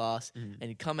Rob's class, Mm. and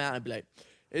he'd come out and be like,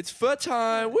 "It's pho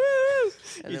time, woo!"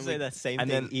 And You then say we- that same and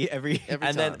thing then- every. every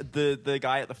and time. then the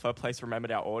guy at the pho place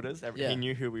remembered our orders. Yeah. He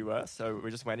knew who we were, so we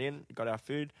just went in, got our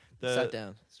food. sat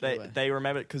down. straight away. They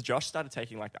remembered because Josh started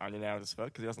taking like the onion out of his pho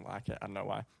because he doesn't like it. I don't know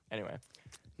why. Anyway,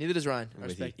 Neither does Ryan. I'm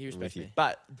with you. He I'm with respects you. me.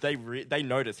 but they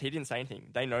noticed. He didn't say anything.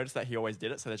 They noticed that he always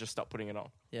did it, so they just stopped putting it on.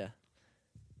 Yeah.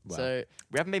 Wow. So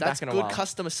We haven't been that's back in a good while.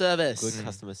 customer service. Good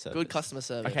customer service. Good customer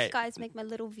service. Okay. These guys make my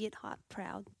little Viet heart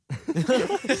proud.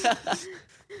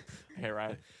 Hey,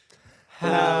 right.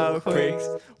 How quick's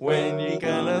when you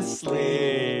gonna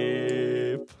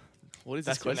sleep? What is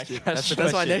That's this your next question? question.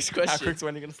 That's my next How question. quick's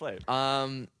when you gonna sleep?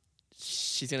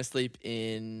 She's gonna sleep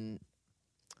in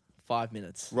 5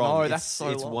 minutes. Wrong. No, it's, that's so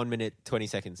It's long. 1 minute 20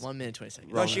 seconds. 1 minute 20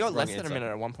 seconds. No, Wrong- she got less wrong than a answer. minute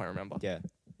at one point. Remember? Yeah.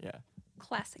 Yeah.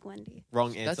 Classic Wendy.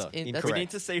 Wrong That's answer. in- that's- Incorrect. We need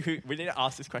to see who. We need to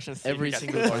ask this question. See Every who gets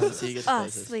single the person. closest. See who gets Oh,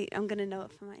 closest. sweet. I'm going to know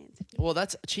it for my answer. Well,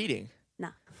 that's cheating. Nah.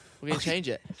 We're gonna change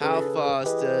it. How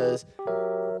fast does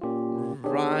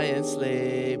Ryan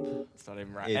sleep? It's not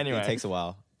even right. It, anyway, it takes a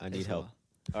while. I need Takes a help.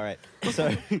 while. All right. So,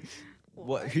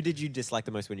 who did you dislike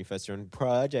the most when you first joined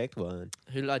Project One?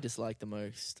 Who did I dislike the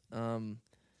most? You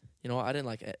know what? I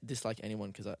didn't dislike anyone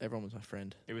because everyone was my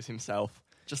friend. it was himself,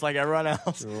 just like everyone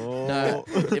else. Oh. No,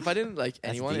 if I didn't like That's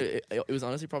anyone, deep. it was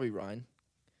honestly probably Ryan.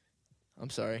 I'm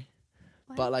sorry,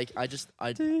 Why? but like I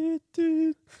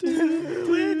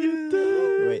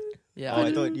Wait. yeah. Oh,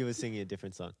 I thought you were singing a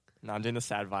different song. No, I'm doing the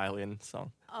sad violin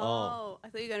song. Oh, I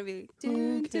thought you were going to be.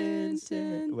 Dun, dun,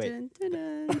 dun, Wait. dun, dun,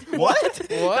 dun. What?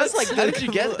 What? That's like How did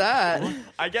you get that?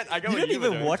 I get. You what don't were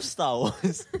even doing. watch Star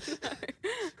Wars.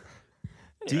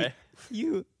 Do you, Anyway.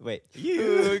 you wait.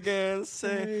 You can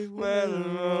say where the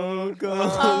road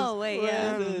goes. Oh, wait,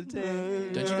 yeah.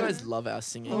 Don't you guys love our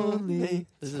singing? Only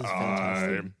This is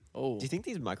fantastic. time. Oh, Do you think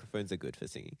these microphones are good for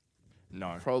singing?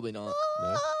 No, probably not.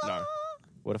 No. no.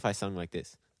 What if I sung like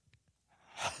this?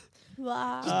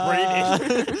 Wow.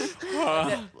 Breathe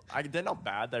in. They're not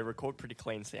bad. They record pretty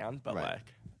clean sound, but Right.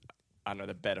 like, I don't know,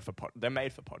 they're better for they're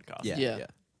made for podcasts. Yeah.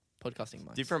 Podcasting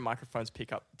mics. Different microphones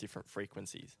pick up different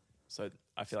frequencies, so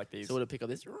I feel like these. So would it pick up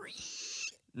this?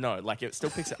 No, like it still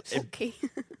picks up. Okay.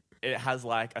 It has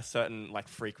like a certain like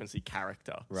frequency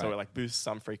character, so Right. it like boosts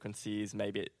some frequencies.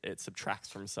 Maybe it subtracts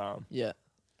from some. Yeah.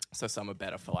 So some are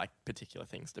better for like particular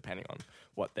things depending on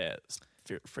what their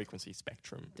frequency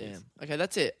spectrum is. Damn. Okay,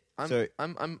 that's it. So-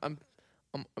 I'm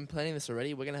planning this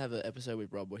already. We're gonna have an episode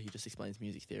with Rob where he just explains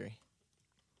music theory.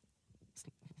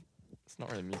 It's not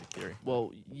really music theory.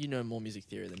 Well, you know more music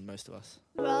theory than most of us.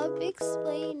 Rob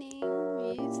explaining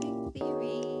music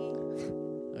theory.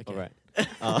 Okay. All right.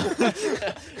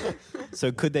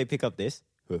 So could they pick up this?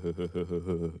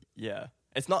 Yeah.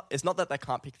 It's not that they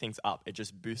can't pick things up. It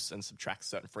just boosts and subtracts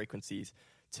certain frequencies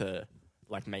to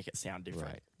like make it sound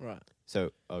different. Right. Right.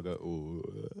 So I'll go.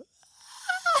 Ooh.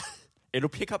 It'll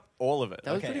pick up all of it.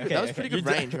 That was Okay, pretty okay, good. That was okay. pretty You good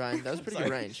did- range, Ryan. That was pretty good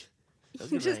range. That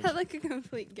was You good just range. had like a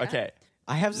complete gap. Okay.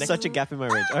 I have Next- such a gap in my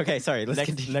range. Okay, sorry. Let's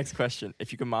continue. Next question.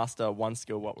 If you could master one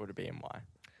skill, what would it be and why?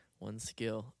 One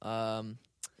skill.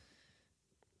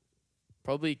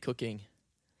 Probably cooking.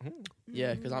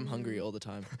 Yeah, because I'm hungry all the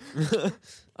time.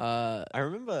 I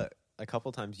remember a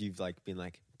couple times you've like been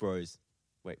like, bros.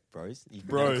 Wait, bros? You've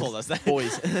Bros. never called us that.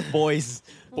 Boys. boys.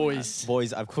 Boys.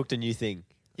 Boys, I've cooked a new thing.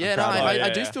 Yeah, I'm no, proud of I, it. I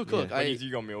do still cook. Yeah. When you do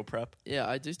your meal prep.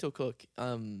 I do still cook.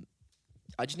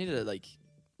 I just need to like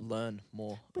learn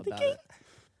more about it.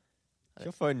 Is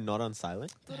your phone not on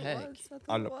silent? The heck?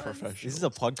 I'm not professional. This is a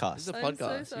podcast. This is a I'm so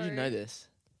podcast. You sorry. should know this.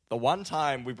 The one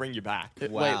time we bring you back.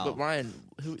 Wow. Wait, but Ryan,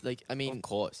 who like I mean, Of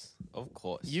course. Of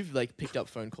course. you've like picked up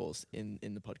phone calls in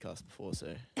the podcast before,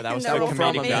 so But that was No, for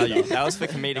from comedic me. value. That was for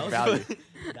comedic value.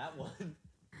 that one.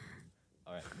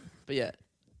 All right. but yeah,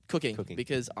 cooking Cooking.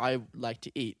 because I like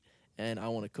to eat and I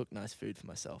want to cook nice food for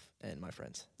myself and my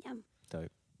friends. Yum.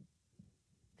 Dope.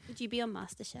 Would you be on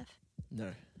MasterChef? No,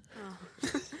 Oh.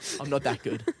 I'm not that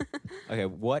good. Okay,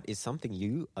 what is something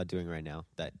you are doing right now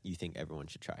that you think everyone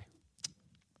should try?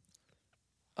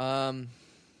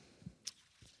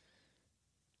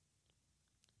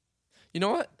 You know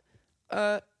what?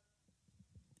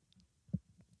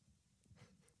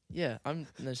 Yeah,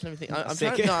 just let me think.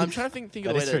 I'm trying to think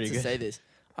of a way to say this.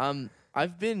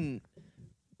 I've been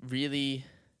really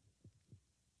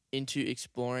into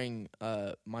exploring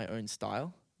my own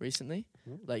style recently,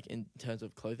 like in terms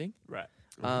of clothing. Right.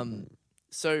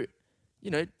 So,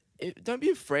 don't be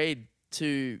afraid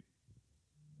to,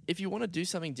 if you want to do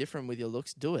something different with your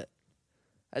looks, do it.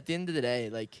 At the end of the day,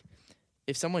 like,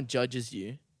 if someone judges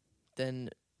you, then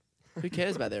who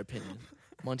cares about their opinion?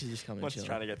 Monty's just coming. Monty's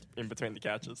trying to get in between the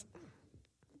couches.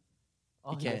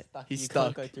 He can't. He's stuck.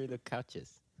 stuck. Can't go through the couches.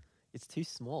 It's too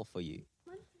small for you.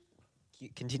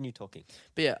 Continue talking.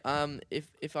 But yeah,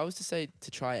 if I was to say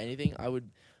to try anything, I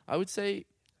would say,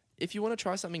 if you want to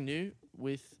try something new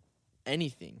with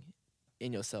anything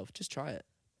in yourself, just try it.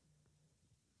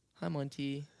 Hi,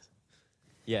 Monty.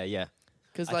 Yeah.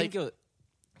 Because I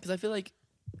feel like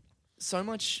so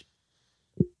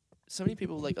many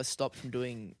people like are stopped from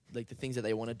doing like the things that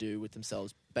they want to do with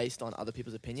themselves based on other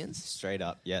people's opinions. Straight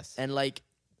up, yes. And like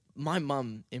my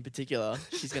mum in particular,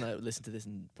 she's gonna listen to this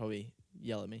and probably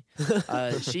yell at me.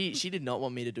 She did not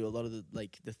want me to do a lot of the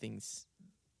things.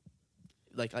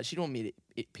 Like she didn't want me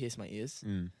to pierce my ears.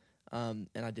 And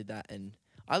I did that, and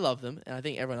I love them, and I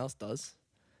think everyone else does.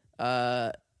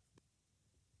 And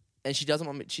she didn't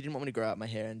want me to grow out my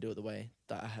hair and do it the way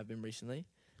that I have been recently.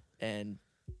 And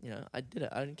I did it.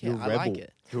 I didn't care. I like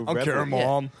it. I don't care,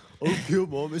 Mom. I don't care,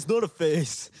 Mom. It's not a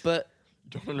face. But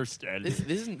don't understand.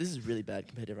 This is really bad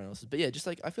compared to everyone else's. But yeah, just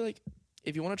like I feel like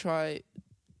if you want to try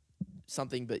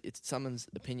something, but someone's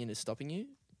opinion is stopping you,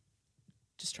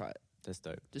 just try it. That's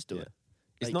dope. Just do it.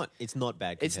 It's not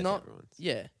bad. It's not. To everyone's.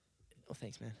 Yeah. Oh,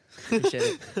 thanks, man.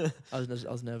 Appreciate it. I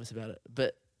was nervous about it,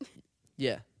 but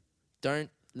yeah,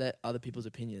 don't let other people's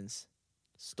opinions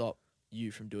stop you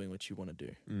from doing what you want to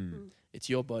do. It's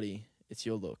your body. It's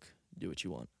your look. Do what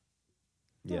you want.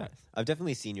 Yeah. Nice. I've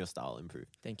definitely seen your style improve.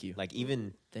 Thank you. Like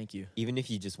thank you. Even if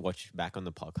you just watch back on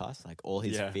the podcast, like all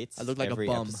his fits, I look like every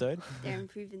a bum. episode. They're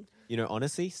improving.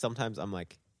 Honestly, sometimes I'm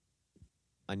like,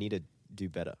 I need to do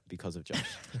better because of Josh.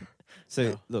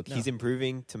 So he's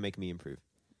improving to make me improve.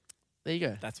 There you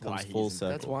go. That's Comes why full he's circle.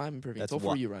 That's why I'm improving. That's It's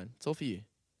all for you, Ryan. It's all for you.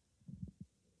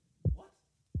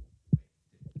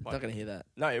 What? Not gonna hear that.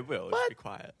 No, it will. What? Just be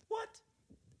quiet. What?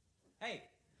 Hey,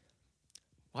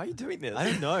 Why are you doing this? I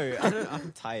don't know.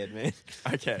 I'm tired, man.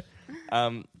 Okay.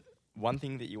 One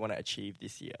thing that you want to achieve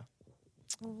this year.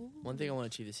 One thing I want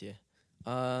to achieve this year.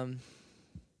 Well,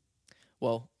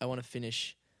 I want to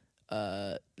finish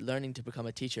learning to become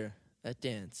a teacher at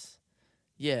dance.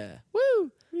 Yeah.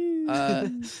 Woo!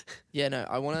 Yeah, no,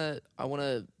 I want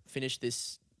to finish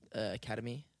this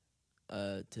academy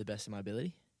to the best of my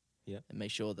ability. Yeah. And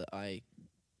make sure that I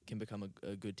can become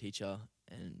a good teacher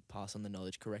and pass on the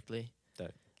knowledge correctly.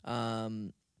 Dope.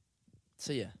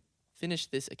 So yeah, finish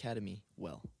this academy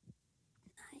well.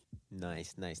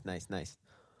 Nice.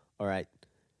 All right.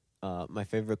 My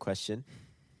favorite question.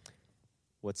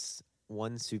 What's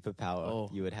one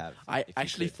superpower you would have? I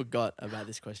actually forgot about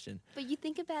this question. But you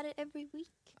think about it every week.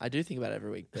 I do think about it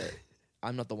every week, but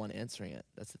I'm not the one answering it.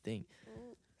 That's the thing.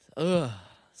 Ugh,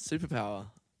 superpower.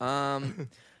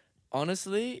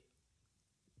 Honestly,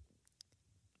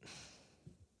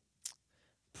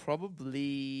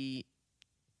 probably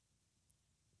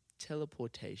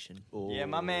teleportation. Yeah,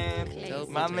 my man.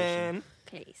 Teleportation. My man.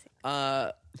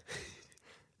 Classic.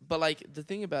 But like the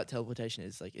thing about teleportation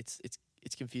is like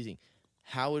it's confusing.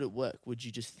 How would it work? Would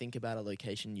you just think about a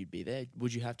location, you'd be there?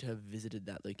 Would you have to have visited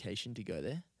that location to go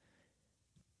there?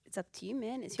 It's up to you,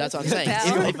 man. It's That's your what I'm saying.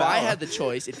 superpower. If I had the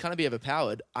choice, it'd kind of be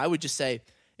overpowered. I would just say,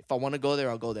 if I want to go there,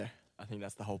 I'll go there. I think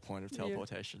that's the whole point of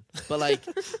teleportation. But like,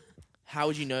 how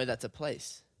would you know that's a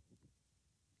place?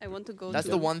 I want to go. That's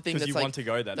to the one thing Because that's you like. want to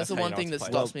go there. That's the how you one know thing it's that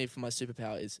a place. stops me from my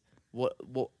superpower is what.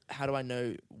 How do I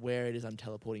know where it is I'm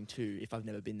teleporting to if I've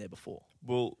never been there before?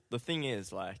 Well, the thing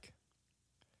is, like,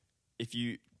 if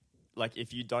you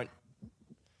don't,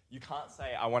 you can't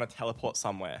say I want to teleport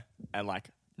somewhere and like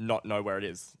not know where it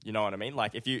is. You know what I mean?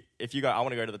 Like, if you go, I want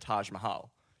to go to the Taj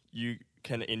Mahal. You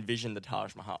can envision the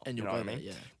Taj Mahal. And you you'll know go what I mean?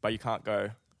 there, yeah. But you can't go.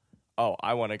 Oh,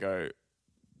 I want to go.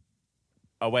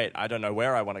 Oh wait, I don't know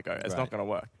where I want to go. It's not Right. going to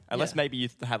work unless Yeah. maybe you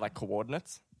have like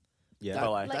coordinates. Yeah. That-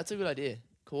 But, like- that's a good idea.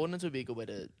 Coordinates would be a good way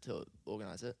to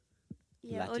organize it.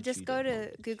 Yeah, or just go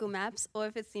to Google Maps, or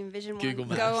if it's the Envision Google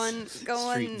one, Maps. go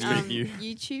on Street view.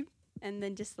 YouTube, and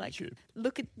then just like YouTube.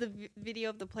 look at the video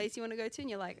of the place you want to go to, and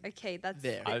you're like, okay, that's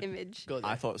There. the I- image. Go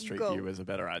there. I thought Street Go. View was a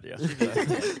better idea.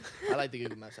 I like the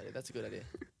Google Maps idea. That's a good idea.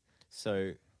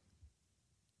 So,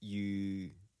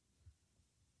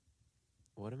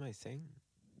 what am I saying?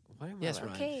 Why am Yes, I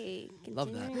like, Ryan. Okay,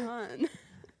 Love that. continuing on.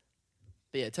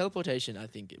 But yeah, teleportation, I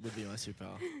think it would be my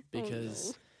superpower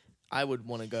because I would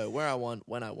want to go where I want,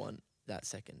 when I want, that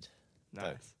second.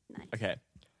 Nice. Okay.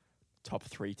 Top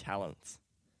 3 talents.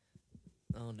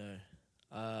 Oh no.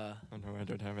 Oh no, I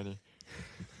don't have any.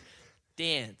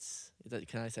 Dance.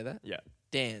 Can I say that? Yeah.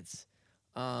 Dance.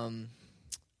 Damn.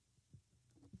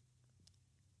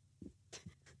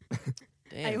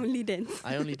 I only dance.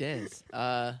 I only dance.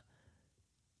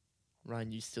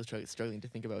 Ryan, you still struggling to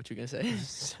think about what you're going to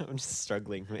say? I'm just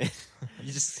struggling, man.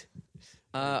 You just...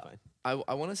 I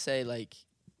want to say, like,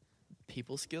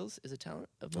 people skills is a talent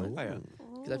of mine. Oh, yeah.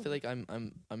 Because I feel like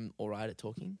I'm all right at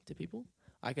talking to people.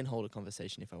 I can hold a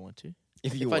conversation if I want to.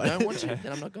 If I don't want to,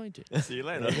 then I'm not going to. See you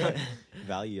later.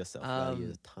 Value yourself. Value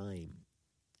your time.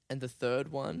 And the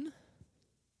third one,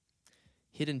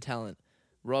 hidden talent.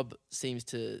 Rob seems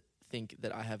to think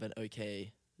that I have an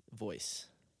okay voice.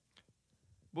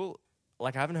 Well,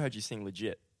 like, I haven't heard you sing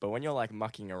legit, but when you're, like,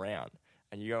 mucking around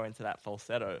and you go into that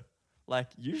falsetto, like,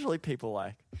 usually people,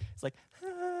 like, it's like,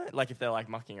 like, if they're, like,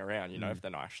 mucking around, you know, if they're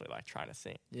not actually, like, trying to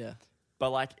sing. Yeah.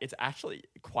 But, like, it's actually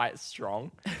quite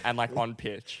strong and, like, on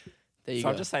pitch. There you So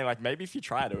go. I'm just saying, like, maybe if you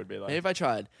tried, it would be like... Maybe if I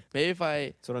tried. Maybe if I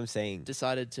That's what I'm saying.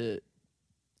 decided to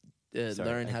Sorry,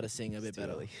 learn how to sing a bit it's too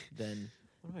better, early. then...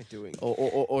 What am I doing?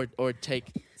 Or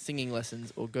take singing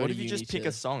lessons or go What to if you uni just pick to-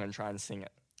 a song and try and sing it,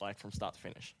 like, from start to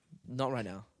finish? Not right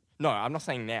now. No, I'm not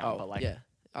saying now, but, like, yeah.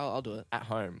 I'll do it. at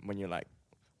home when you're like,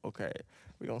 okay,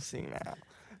 we're going to sing now.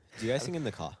 Do you guys sing in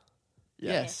the car?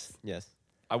 Yes. Yes.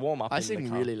 I warm up I in the sing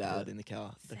car. really loud in the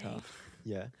car. Same.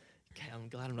 Yeah. Okay, I'm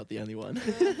glad I'm not the only one.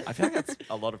 I feel like that's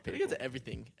a lot of I think people. it's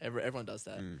everything. Everyone does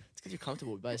that. Mm. It's because you're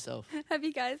comfortable by yourself. Have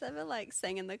you guys ever like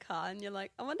sang in the car and you're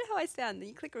like, I wonder how I sound? Then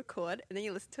you click record and then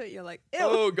you listen to it. You're like, ew.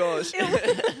 Oh gosh.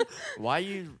 Why are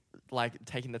you, like,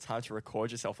 taking the time to record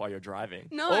yourself while you're driving?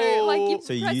 No, Oh. like you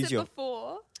So you press use it your-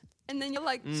 before and then you're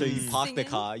like, So you park the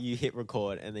singing. car, you hit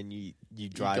record, and then you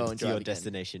drive go to and your drive again.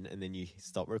 destination, and then you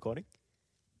stop recording?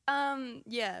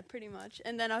 Yeah, pretty much.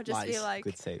 And then I'll just be Lies. like,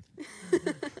 Good save.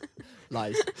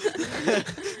 Lies.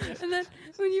 and then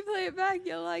when you play it back,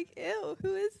 you're like, ew,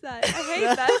 who is that? I hate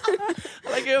that.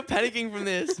 Like you're panicking from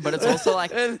this. But it's also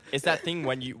like, it's that thing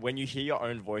when you hear your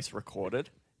own voice recorded,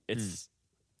 it's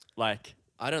like,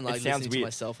 I don't like sounds listening to weird.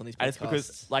 myself on these podcasts. and it's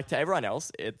because, like, to everyone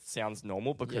else, it sounds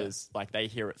normal because, like, they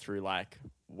hear it through, like,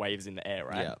 waves in the air,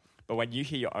 right? Yeah. But when you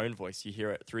hear your own voice, you hear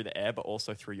it through the air, but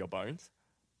also through your bones.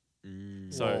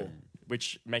 So, Whoa.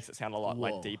 which makes it sound a lot,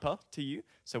 Whoa. like, deeper to you.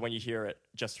 So when you hear it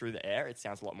just through the air, it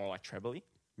sounds a lot more, like, trebly.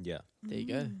 Yeah. There you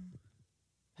go.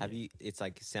 Have you? It's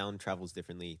like sound travels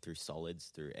differently through solids,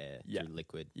 through air, Yeah. through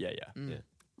liquid. Yeah, yeah. Mm. Yeah.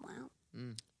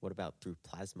 Wow. What about through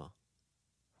plasma?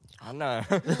 I don't know.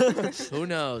 Who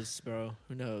knows, bro?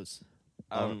 Who knows?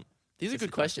 These are This good is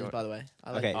questions, quite by the way.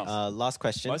 I like Okay, these. last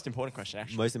question. Most important question,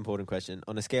 actually. Most important question.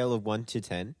 On a scale of 1 to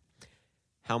 10,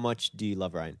 how much do you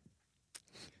love Ryan?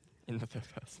 In the third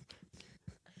person.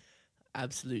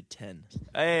 Absolute 10.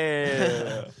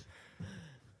 Hey!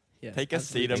 Yeah, Take a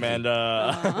absolute seat, 10.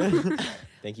 Amanda. Aw.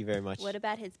 Thank you very much. What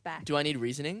about his back? Do I need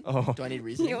reasoning? Oh. Do I need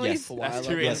reasoning? You always- Yes. For why I That's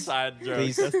love too Ryan? inside joke.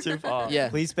 Please. That's too far. Yeah.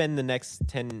 Please spend the next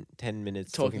 10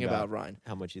 minutes Talking about Ryan.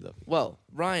 how much you love. Well,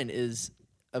 Ryan is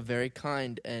a very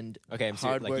kind and Okay, I'm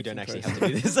serious. Like, you hardworking don't actually person. have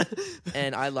to do this.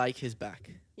 and I like his back.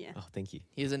 Yeah. Oh, thank you.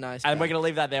 He's a nice And back. we're going to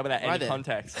leave that there without Right any then.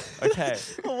 context. Okay.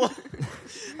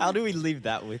 How do we leave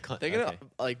that with? They're gonna Okay.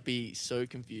 like be so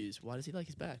confused. Why does he like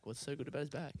his back? What's so good about his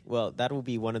back? Well, that will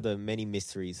be one of the many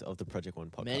mysteries of the Project One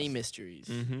podcast. Many mysteries.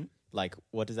 Mm-hmm. Like,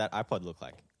 what does that iPod look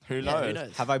like? Who Yeah, knows? who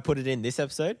knows? Have I put it in this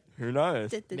episode? Who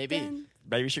knows? Maybe. Dun-dun-dun.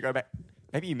 Maybe you should go back.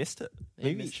 Maybe you missed it.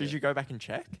 Maybe Should missed you go back and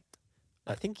check?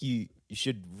 I think you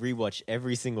should rewatch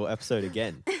every single episode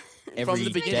again. From Every the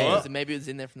day. beginning, maybe it was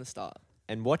in there from the start.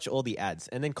 And watch all the ads,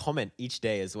 and then comment each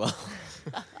day as well.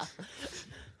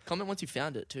 Comment once you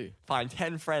found it too. Find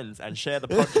 10 friends and share the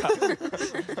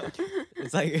podcast.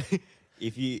 It's like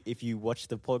if you watch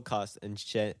the podcast and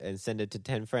share and send it to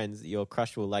 10 friends, your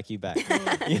crush will like you back.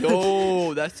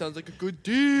 Yo, that sounds like a good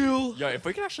deal. Yo, if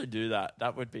we could actually do that,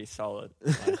 that would be solid.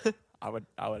 Like,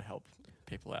 I would help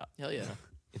people out. Hell yeah.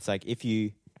 It's like if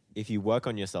you work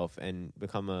on yourself and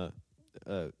become a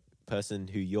person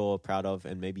who you're proud of,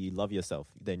 and maybe you love yourself,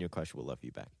 then your crush will love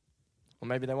you back. Or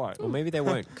maybe they won't. Or maybe they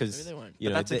won't, Maybe because they won't. you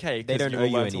But know that's okay. they 'cause don't you owe will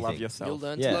you learn anything. to love yourself. You'll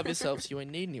learn Yeah. to love yourself, so you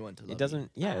won't need anyone to love It doesn't.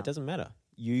 Yeah, Wow. it doesn't matter.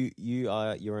 You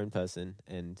are your own person,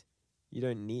 and you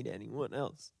don't need anyone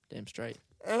else. you. Damn straight.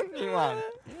 Anyone.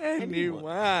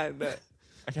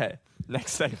 Okay,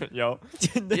 next segment, yo.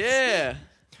 Yeah.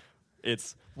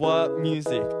 It's what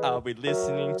music are we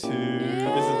listening to?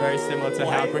 This is very similar to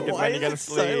how quick is when you're going to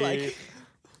sleep.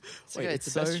 It's okay.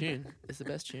 It's the best tune. It's the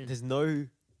best tune. There's no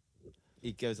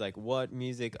it goes like, what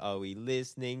music are we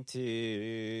listening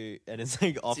to? And it's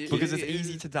like off because it's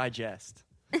easy to digest.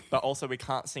 But also we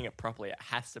can't sing it properly. It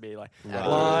has to be like, Right.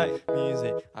 what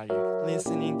music are you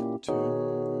listening to?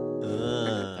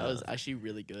 That was actually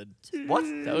really good. What?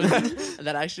 That was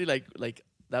that actually like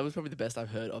that was probably the best I've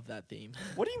heard of that theme.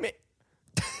 What do you mean?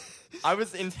 I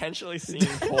was intentionally singing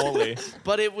poorly.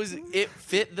 But it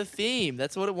fit the theme.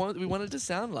 That's what we wanted it to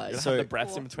sound like. So the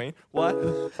breaths in between. What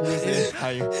music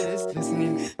are you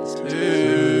listening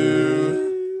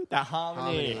to? That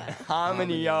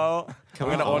harmony, yo. I'm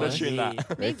gonna auto tune that.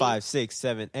 Ready? 5, 6,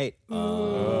 7, 8. We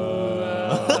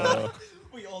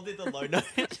all did the low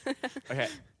note. Okay,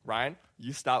 Ryan,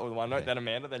 you start with one note, then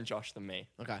Amanda, then Josh, then me.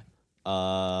 Okay.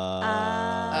 What?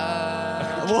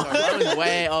 That was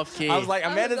way off key. I was like,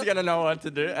 Amanda's gonna know what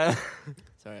to do.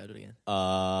 Sorry, I'll do it again.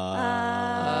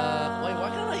 Uh, Wait, why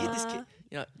can't I hit this key?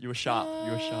 You know, You were sharp.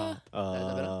 You were sharp.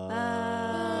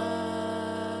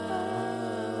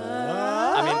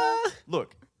 I mean,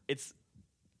 look, it's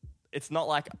not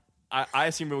like I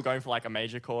assume we were going for like a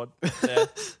major chord there.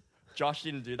 Josh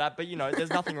didn't do that, but you know, there's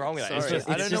nothing wrong with that. sorry, It's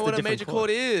I don't know what a major chord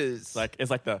is. it's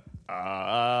like the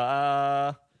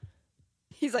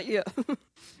He's like, yeah.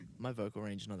 My vocal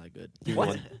range is not that good.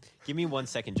 Give me 1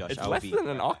 second, Josh. it's I will less be. than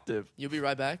an octave. You'll be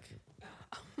right back.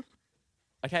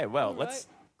 Okay, well, let's.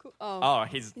 Cool. Oh, Oh,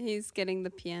 he's. he's getting the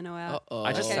piano out. Uh-oh.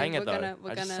 I just Okay, sang it we're though. gonna-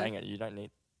 we're I just gonna- sang it. You don't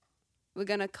need. We're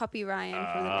gonna copy Ryan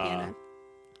from the piano.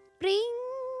 Ring.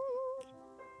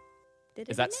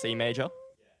 Is that C major?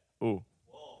 Ooh.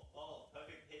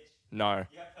 No.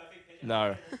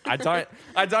 No, I don't.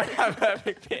 I don't have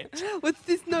perfect pitch. What's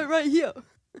this note right here?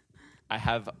 I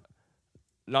have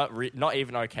not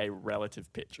even okay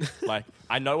relative pitch. Like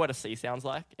I know what a C sounds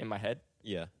like in my head.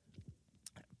 Yeah.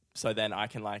 So then I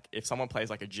can like, if someone plays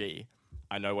like a G,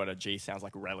 I know what a G sounds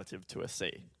like relative to a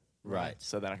C. Right.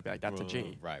 So then I can be like, that's a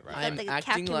G. Right. I am like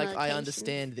acting captain like I locations.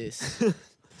 understand this.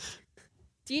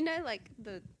 Do you know like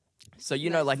the? So you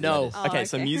know, like No. letters. Oh, okay,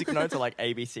 so okay. music notes are like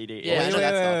A, B, C, D, E. Yeah, I Wait, know wait,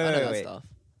 that stuff. I know wait, that wait. stuff.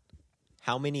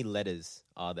 How many letters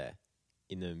are there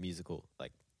in the musical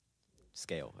like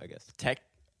scale? I guess.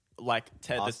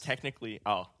 There's Us. technically.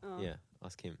 Yeah.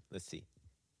 Ask him. Let's see.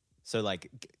 So like,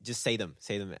 just say them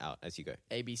out as you go.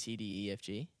 A, B, C, D, E, F,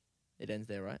 G. It ends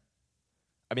there, right?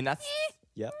 I mean, that's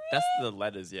Yep. the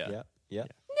letters. Yeah. Yeah. Yeah.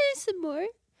 There's some more.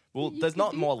 Well, You there's could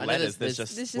not do- more I know letters. there's- There's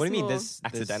just. There's What do you mean? more. There's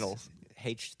Accidentals.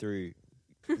 H through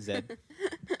Z.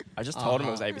 I just told him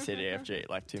it was A, B, C, D, E, F, G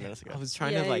like 2 minutes ago. I was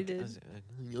trying Yeah, to you like. did.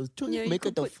 I was trying Yeah, to you make could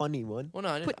it the put- funny one. Well, no,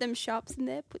 I know. Put them sharps in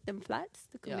there. Put them flats.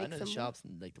 That could Yeah, I make know some the more. sharps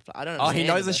and like the I don't. Oh, he understand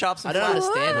knows them, the sharps and I don't flats.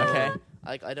 understand them. Okay.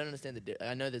 Like I don't understand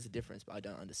I know there's a difference, but I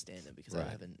don't understand them because I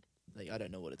Right. haven't. Like I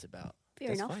don't know what it's about. Fair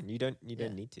That's enough. fine. You don't Yeah.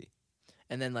 need to.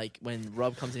 And then like when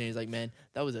Rob comes in, he's like, "Man,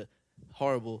 that was a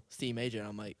horrible C major," and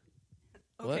I'm like,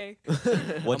 "What? Okay.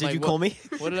 What I'm did like, you call me?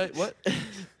 What did I? What?"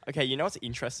 Okay, you know what's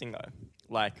interesting though?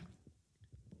 Like,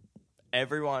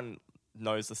 everyone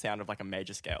knows the sound of like a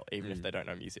major scale, even if they don't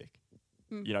know music.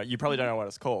 Mm. You know, you probably don't know what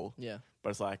it's called, Yeah. but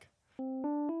it's like,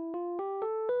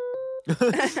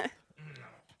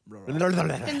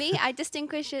 For me, I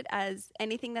distinguish it as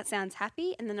anything that sounds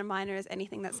happy, and then a minor is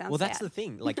anything that sounds Well, that's sad. the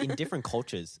thing. Like in different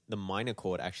cultures, the minor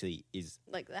chord actually is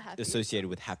Like the happy. associated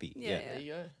with happy. Yeah, There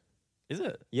you go. is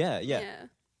it? Yeah.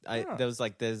 Ah.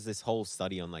 There's this whole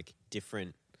study on like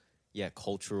different,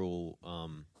 cultural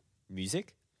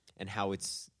music and how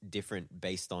it's different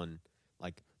based on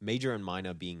like major and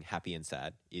minor being happy and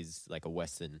sad is like a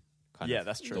Western kind Yeah, of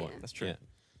that's true. Yeah. That's true. Yeah.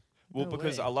 Well, No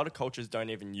because way. a lot of cultures don't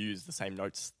even use the same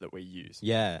notes that we use.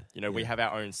 Yeah. You know, we yeah. have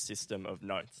our own system of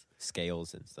notes.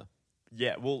 scales and stuff.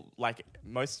 Yeah, well, like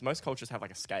most cultures have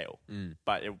like a scale,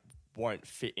 but it won't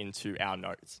fit into our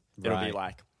notes. It'll be Right.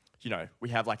 like, you know, we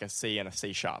have like a C and a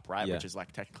C sharp, right? Yeah. Which is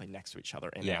like technically next to each other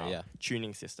in Yeah, our yeah.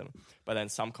 tuning system. But then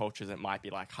some cultures, it might be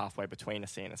like halfway between a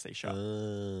C and a C sharp.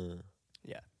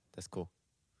 Yeah. That's cool.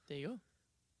 There you go.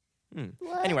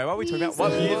 What Anyway, what are we talking about?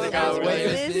 What music music are are we we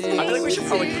listening I feel like we should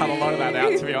probably to? cut a lot of that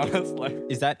out, to be honest. Like,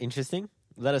 Is that interesting?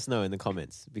 Let us know in the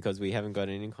comments because we haven't got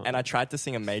any comments. and I tried to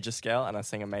sing a major scale and I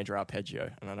sang a major arpeggio,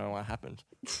 and I don't know what happened.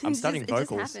 I'm It studying just- it just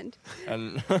vocals. happened.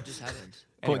 And It just happened.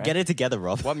 Cool, anyway, get it together,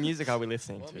 Rob. what music are we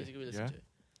listening What to? music are we listening to?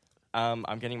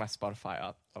 I'm getting my Spotify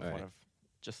up of Alright. what I've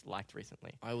just liked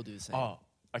recently. I will do the same. Oh,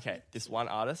 okay. This one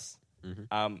artist, Mhm.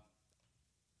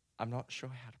 I'm not sure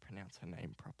how to pronounce her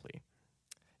name properly.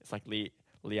 It's like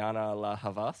Liana La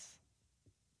Havas.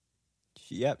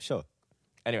 Yep, sure.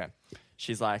 Anyway,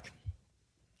 she's like,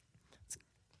 it's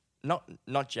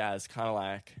not jazz, kind of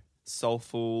like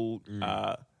soulful,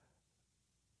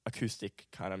 acoustic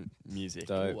kind of music.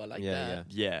 Dope. Ooh, I like yeah,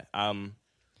 that.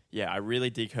 Yeah, I really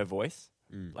dig her voice.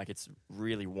 Like it's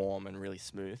really warm and really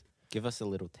smooth. Give us a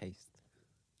little taste.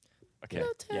 Okay.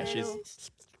 Yeah,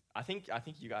 I think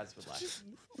you guys would like.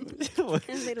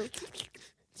 A little.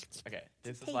 Okay,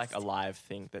 this is like a live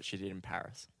thing that she did in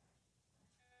Paris.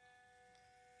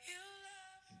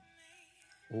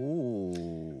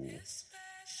 Ooh.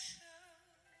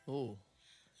 Ooh.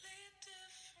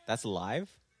 That's live?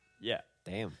 Yeah.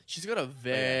 Damn. She's got a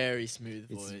very smooth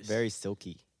voice. It's very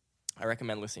silky. I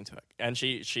recommend listening to it. And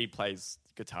she plays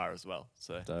guitar as well.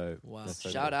 So Wow. That's so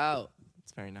Shout good. out.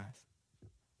 it's very nice.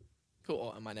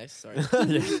 Cool. Oh, am I next? Sorry.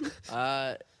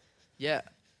 Yeah. Yeah.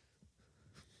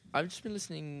 I've just been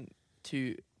listening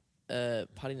to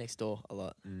Party Next Door a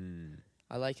lot.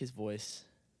 I like his voice.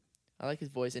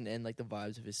 And like the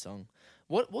vibes of his song.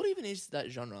 What even is that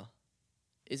genre?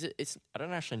 Is it? It's I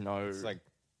don't actually know It's like,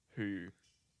 who.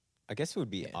 I guess it would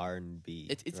be Yeah. R&B.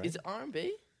 it's right? is it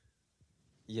R&B?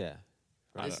 Yeah.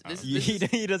 I This- don't-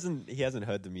 this- He hasn't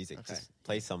heard the music. Okay. Just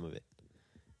play some of it.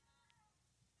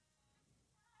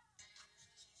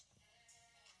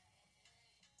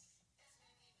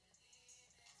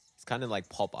 It's kind of like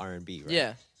pop R&B, right?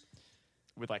 Yeah.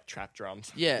 with like trap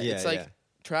drums. Yeah, Yeah, it's like yeah.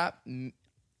 trap,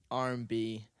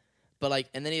 R&B, but like,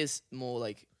 and then he has more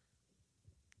like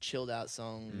chilled out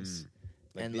songs,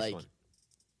 and this like, one.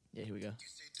 yeah, here we go.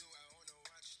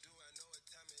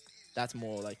 That's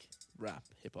more like rap,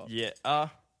 hip hop. Yeah.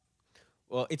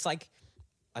 Well, it's like,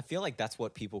 I feel like that's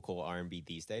what people call R&B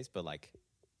these days, but like,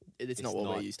 It's It's not what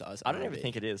we're not. used to us. I don't R&B. even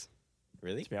think it is,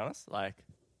 really? to be honest. Like,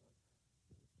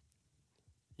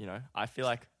 you know, I feel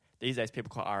like these days people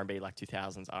call R&B like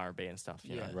 2000s R&B and stuff.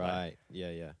 You Yeah. know, like, Right.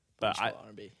 Yeah. but Chill I,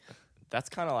 R&B. that's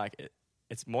kind of like it.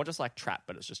 It's more just like trap,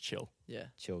 but it's just chill. Yeah,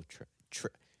 Chill, trap,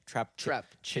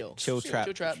 chill, chill trap.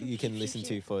 chill trap. You can listen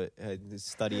to for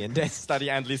study and desk. Study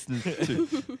and listen to.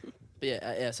 But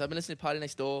yeah. So I've been listening to Party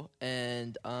Next Door,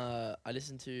 and I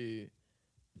listened to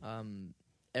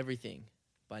Everything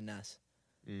by Nas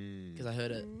because I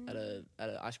heard it at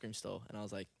an ice cream store, and I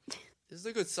was like, "This is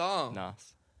a good song."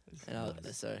 Nice.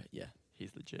 And so yeah,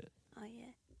 He's legit. Oh yeah,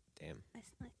 Damn, nice.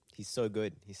 he's so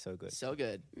good. He's so good. so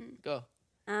good. Go.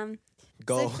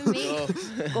 Go. So for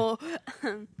me, Go.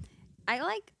 I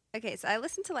like. Okay, so I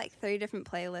listen to like 3 different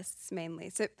playlists mainly.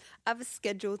 So I have a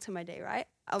schedule to my day, right?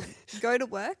 I'll go to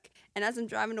work, and as I'm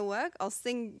driving to work, I'll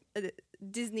sing a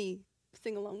Disney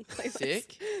sing-along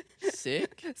playlist.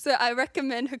 Sick. So I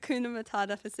recommend Hakuna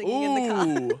Matata for singing in the car.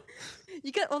 Ooh.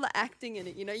 You get all the acting in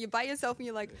it, you know? You're by yourself and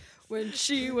you're like, when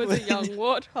she was a young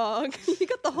warthog. You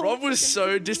got the whole... Rob was fucking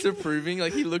so thing. disapproving.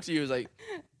 Like he looked at you, was like,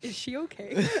 Is she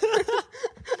okay?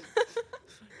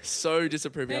 so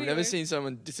disapproving. I've never Anyway. seen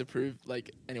someone disapprove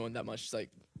like anyone that much. It's like,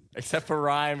 Except for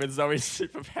Ryan with Zoe's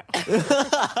superpower.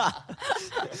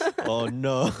 Oh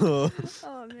no.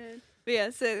 Oh, man. But yeah,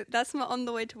 so that's my on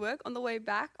the way to work. On the way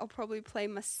back, I'll probably play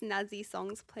my Snazzy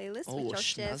Songs playlist, Oh, which I'll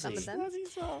share some of snazzy.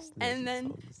 them. And then,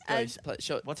 go, as, tell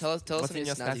us what's some in of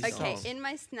your snazzy snazzy songs. okay, in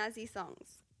my Snazzy Songs,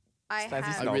 I Snazzy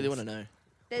have... I really songs. want to know.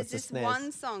 There's What's a this snaz?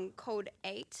 one song called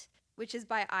 8, which is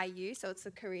by IU, so it's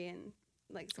a Korean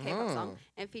like K-pop song,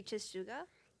 and features Suga.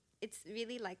 It's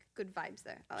really like good vibes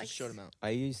though. I like Just short amount.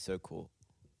 IU's so cool.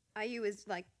 IU is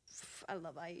like, I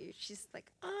love IU. She's like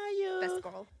IU. best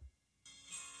girl.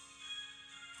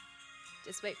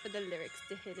 Just wait for the lyrics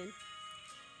to hit in.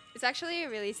 It's actually a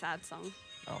really sad song,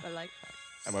 Oh. but like,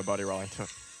 And my body rolling to it.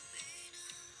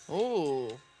 Oh,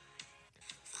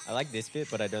 I like this bit,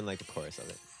 but I don't like the chorus of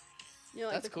it. you know,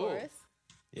 like That's the cool. chorus.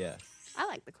 Yeah. I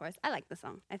like the chorus. I like the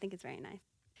song. I think it's very nice.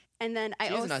 And then I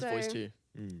she has also a nice voice too.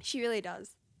 She really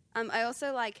does. I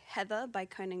also like Heather by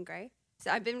Conan Gray. So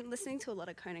I've been listening to a lot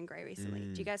of Conan Gray recently.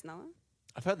 Do you guys know him?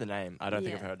 I've heard the name. I don't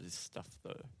think I've Yeah. heard his stuff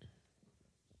though.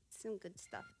 Some good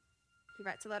stuff. He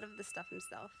writes a lot of the stuff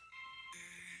himself.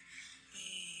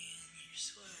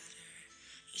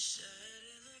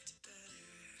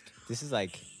 This is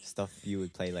like stuff you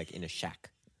would play like in a shack.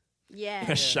 Yeah.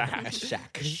 A shack. A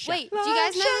shack. Wait, do you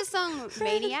guys know the song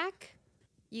Maniac?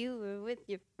 You were with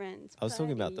your friends. I was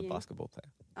talking about the partying. basketball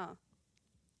player. Oh.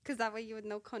 Because that way you would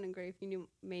know Conan Gray if you knew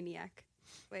Maniac.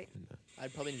 Wait.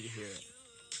 I'd probably need to hear it.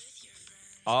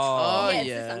 Oh, yeah, it's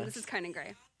yeah. the song. This is Conan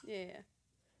Gray. Yeah.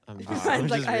 I'm Your just, friends I'm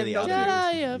like, just I have really no out idea. there Tell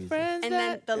with your music. friends And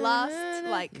then the last,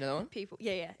 like, You know that one? people.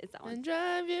 Yeah, it's that one. And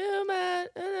drive you mad.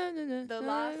 The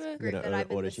last group gonna that I've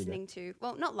been auto-tune it. listening to.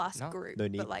 Well, not last No. group, No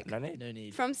need. but like No need. No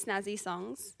need. from Snazzy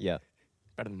Songs. Yeah.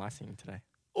 Better than my singing today.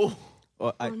 Oh,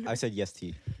 Well, I said yes to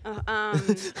you.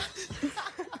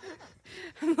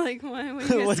 I'm like, why were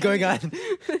you What's going on?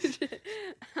 Legit.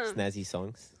 Snazzy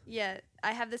songs. Yeah,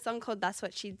 I have this song called "That's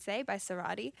What She'd Say" by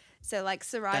Sarati. So like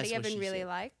That's Sarati, I've What been She really Said.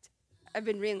 liked. I've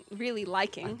been really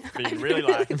liking. Been really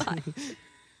liking.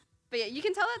 But yeah, you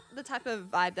can tell that the type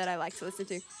of vibe that I like to listen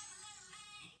to.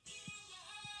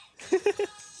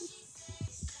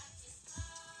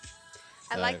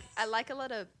 I like a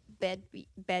lot of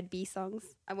bad B songs.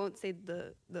 I won't say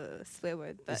the swear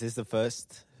word, but is this the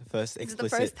first explicit? Is it the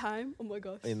first time? Oh my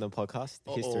gosh! In the podcast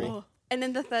history. Oh. And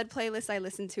then the third playlist I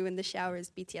listen to in the shower is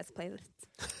BTS playlists.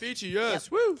 BTS, yep.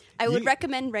 Woo! I would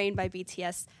recommend Rain by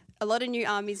BTS. A lot of new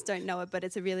armies don't know it, but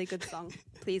it's a really good song.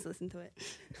 Please listen to it.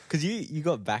 Because you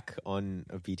got back on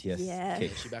a BTS yeah.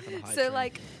 kick. She back on the high so train.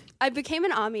 like, I became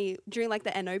an army during like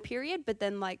the NO period, but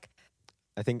then like,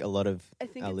 I think a lot of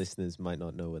our listeners might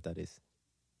not know what that is.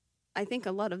 I think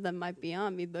a lot of them might be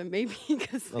army though, maybe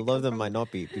because a lot of them might not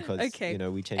be because okay.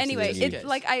 We changed. Anyway, to the it's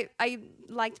like I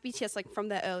liked BTS like from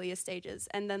their earlier stages,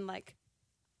 and then like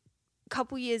a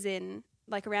couple years in,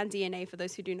 like around DNA, for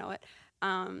those who do know it,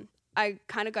 I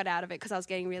kind of got out of it because I was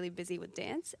getting really busy with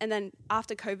dance, and then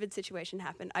after COVID situation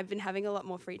happened, I've been having a lot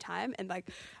more free time, and like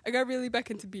I got really back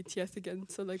into BTS again.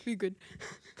 So like we good.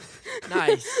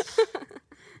 Nice.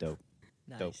 Dope.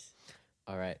 Nice. Dope.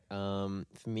 All right.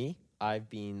 For me, I've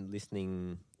been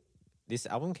listening. This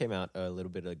album came out a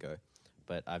little bit ago,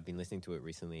 but I've been listening to it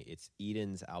recently. It's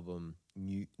Eden's album,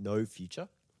 No Future.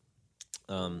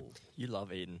 You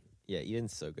love Eden. Yeah,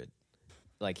 Eden's so good.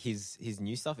 Like his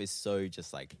new stuff is so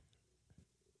just like,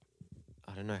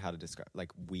 I don't know how to describe.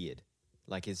 Like weird.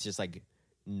 Like it's just like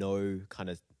no kind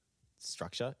of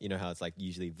structure. You know how it's like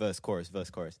usually verse chorus.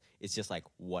 It's just like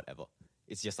whatever.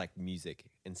 It's just like music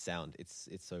and sound. It's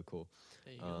so cool.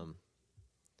 There you go.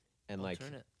 And I'll like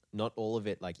turn it. not all of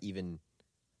it like even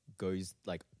goes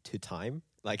like to time.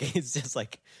 Like it's just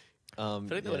like I feel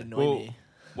like that would annoy Well, me.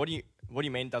 What do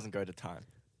you mean it doesn't go to time?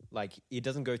 like it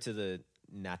doesn't go to the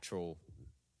natural,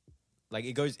 like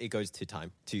it goes to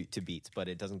time to beats, but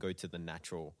it doesn't go to the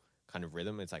natural kind of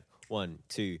rhythm. It's like 1,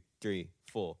 2, 3,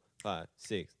 4, 5,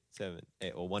 6, 7,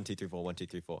 8, or 1, 2, 3, 4, 1, 2,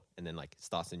 3, 4, and then like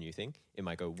starts a new thing. It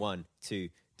might go 1, 2,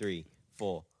 3,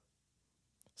 4.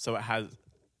 So it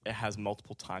has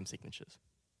multiple time signatures.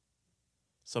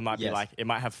 So it might be Yes. like it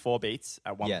might have 4 beats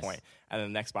at one Yes. point, and then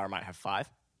the next bar might have 5.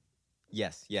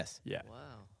 Yes. Yeah.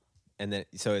 Wow. And then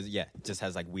so it just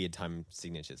has like weird time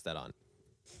signatures that aren't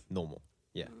normal.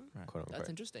 Yeah, Right. quote unquote. That's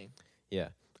interesting. Yeah,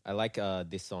 I like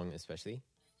this song especially.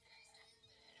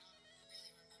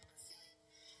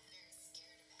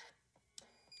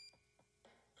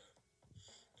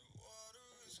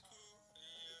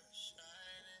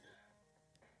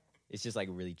 It's just like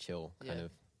really chill, kind Yeah.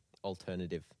 of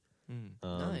alternative.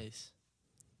 Nice.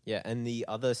 Yeah, and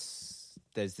there's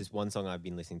this one song I've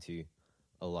been listening to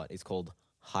a lot. It's called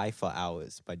 "High for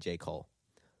Hours" by J. Cole.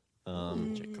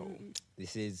 J. Cole.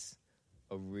 This is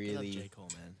a I love really J. Cole,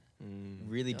 man.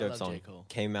 really I dope love song. J. Cole.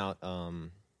 Came out a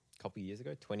couple years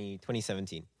ago,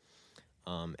 2017.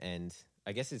 And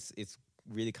I guess it's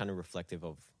really kind of reflective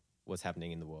of what's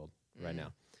happening in the world right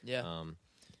now. Yeah.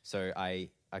 So I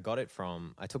got it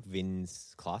from, I took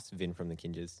Vin's class, Vin from the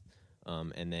Kinjaz,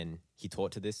 and then he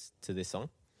taught to this song,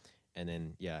 and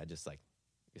then I just like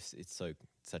it's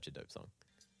such a dope song.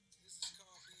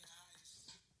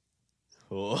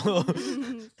 Oh.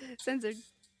 Censored.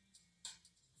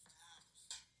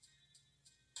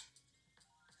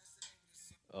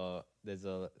 There's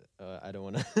a I don't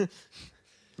want to.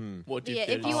 What Yeah,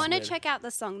 if you want to check out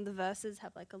the song, the verses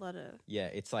have like a lot of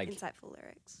It's like insightful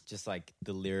lyrics. just like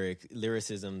the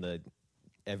lyricism, the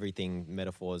everything,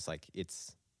 metaphors. Like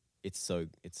it's so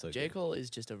J. good. Cole is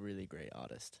just a really great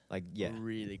artist. Like A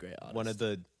really great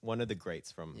artist. one of the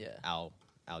greats from our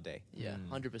day. Yeah,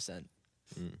 100%.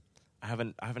 I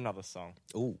have another song.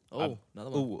 Ooh. Oh,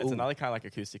 another one. It's another kind of like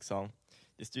acoustic song.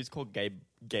 This dude's called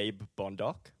Gabe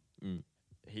Bondoc. Mm.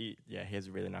 He has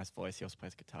a really nice voice. He also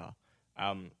plays guitar.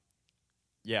 I've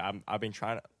been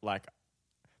trying to, like,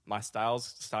 my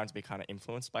style's starting to be kind of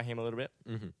influenced by him a little bit.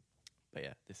 Mm-hmm. But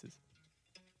yeah, this is.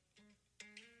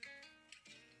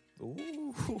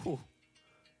 Ooh.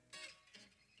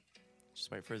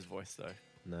 Just wait for his voice though.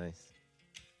 Nice.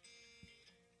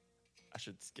 I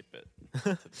should skip it to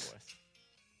the voice.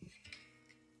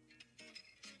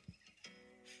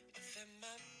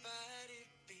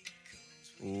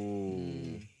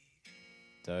 Ooh.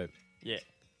 Dope. Yeah.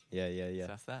 Yeah. So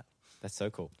that's that. That's so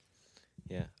cool.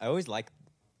 Yeah. I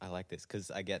like this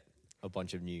because I get a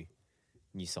bunch of new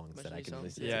songs Bunch that of I new can songs.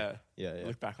 listen Yeah. to. Yeah.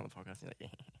 Look back on the podcast and you're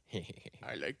like,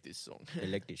 I like this song. I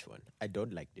like this one. I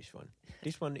don't like this one.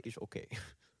 This one is okay.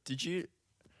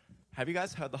 have you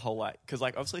guys heard the whole, like, because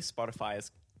like obviously Spotify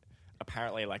is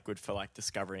apparently like good for like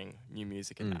discovering new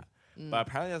music and that. But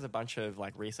apparently there's a bunch of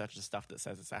like research and stuff that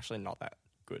says it's actually not that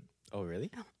good. Oh,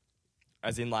 really?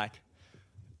 As in like,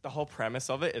 the whole premise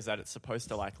of it is that it's supposed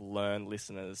to like learn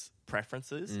listeners'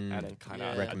 preferences and then kind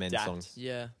of recommend adapt songs.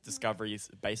 discoveries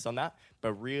based on that.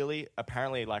 But really,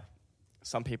 apparently, like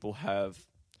some people have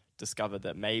discovered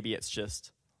that maybe it's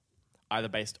just either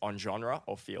based on genre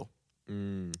or feel.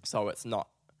 So it's not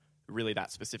really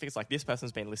that specific. It's like this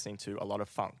person's been listening to a lot of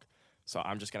funk, so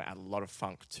I'm just going to add a lot of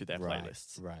funk to their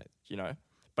playlists. Right. You know?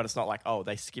 But it's not like, oh,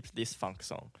 they skipped this funk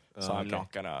song, so I'm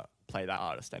not going to play that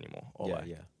artist anymore. Or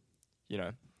you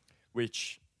know?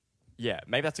 Which,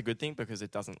 maybe that's a good thing because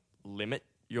it doesn't limit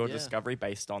your discovery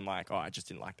based on like, oh, I just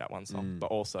didn't like that one song. But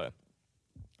also,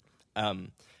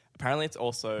 apparently it's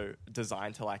also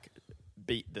designed to like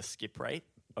beat the skip rate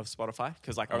of Spotify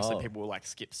because like obviously people will like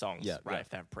skip songs, if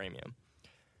they have premium.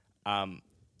 And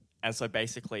so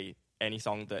basically any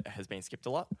song that has been skipped a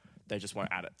lot, they just won't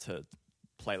add it to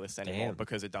playlists anymore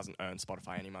because it doesn't earn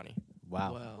Spotify any money.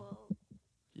 Wow.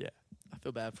 Yeah. I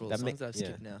feel bad for all the songs that I've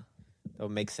skipped now. That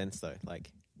would make sense though.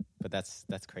 Like, but that's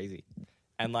crazy.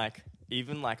 And like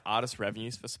even like artist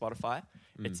revenues for Spotify,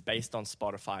 it's based on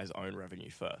Spotify's own revenue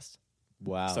first.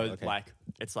 Wow. So like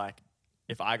it's like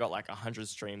if I got like 100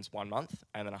 streams 1 month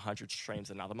and then 100 streams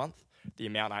another month, the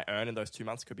amount I earn in those 2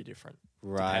 months could be different.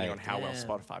 Depending on how well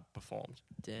Spotify performed.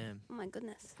 Damn. Oh my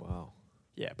goodness. Wow.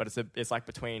 Yeah, but it's like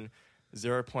between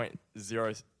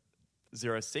 0.006 and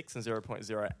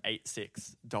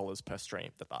 $0.086 per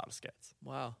stream that the artist gets.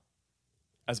 Wow.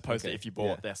 As opposed to if you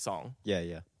bought their song.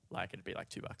 Yeah. Like it'd be like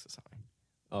 $2 or something.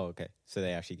 Oh, okay. So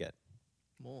they actually get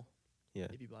more. Yeah.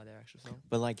 If you buy their actual song.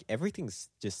 But like everything's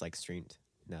just like streamed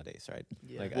nowadays, right?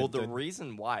 Yeah. Like, Well, the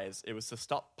reason why is it was to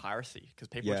stop piracy because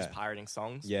people were just pirating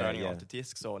songs, burning it onto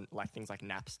discs or like things like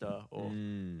Napster or,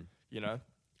 you know.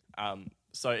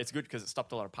 So it's good because it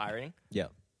stopped a lot of pirating. Yeah.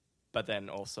 But then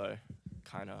also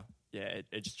kind of, it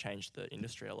just changed the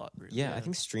industry a lot. Really. Yeah, I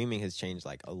think streaming has changed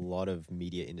like a lot of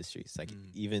media industries, like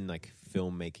even like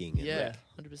filmmaking. And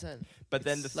 100%. But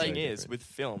then the thing is, different. with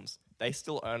films, they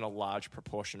still earn a large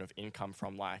proportion of income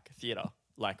from like theater,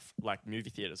 like movie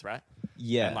theaters, right?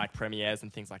 Yeah. And like premieres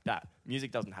and things like that.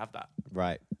 Music doesn't have that.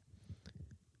 Right.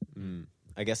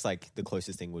 I guess like the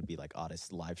closest thing would be like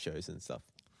artists' live shows and stuff.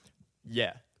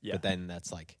 Yeah. But then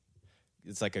that's like,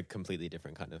 it's like a completely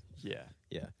different kind of. Yeah.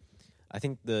 I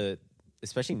think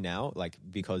especially now, like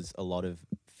because a lot of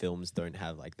films don't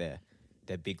have like their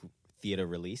big theater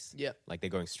release. Yeah. Like they're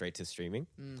going straight to streaming.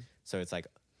 So it's like,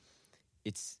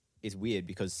 it's weird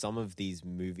because some of these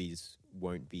movies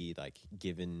won't be like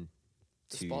given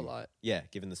The spotlight. Yeah,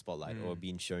 given the spotlight or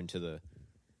being shown to the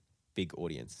big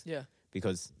audience. Yeah.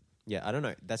 Because, I don't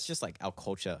know. That's just like our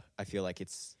culture. I feel like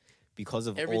it's because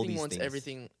of all these things.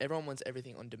 Everyone wants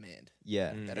everything on demand.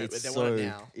 Yeah. They It's want it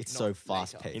now, it's not so later.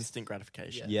 fast paced. Instant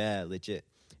gratification. Yeah, legit.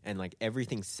 And like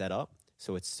everything's set up,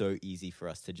 so it's so easy for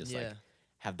us to just like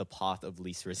have the path of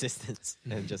least resistance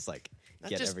and just like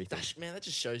get everything. That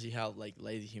just shows you how like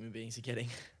lazy human beings are getting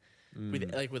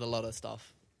with a lot of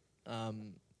stuff.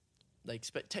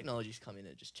 Technology's come in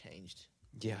and just changed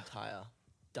the entire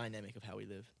dynamic of how we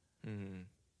live.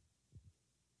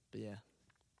 But yeah.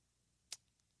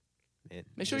 Man,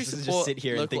 Make sure you just support sit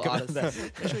here and local think about artists.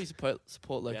 that. Make sure you support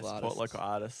local artists. Support local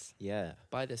artists. Yeah.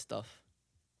 Buy their stuff.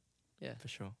 Yeah. For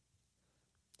sure.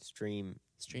 Stream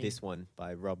this one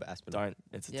by Rob Aspinall. Don't.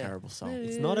 It's a terrible song.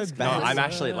 It's not a No, bad I'm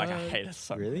actually like, I hate it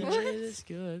so Really? much. It's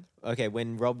good. Okay,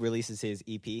 when Rob releases his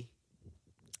EP, He's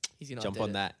gonna jump update on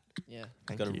it. that. Yeah.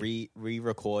 He's going to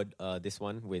re-record this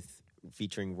one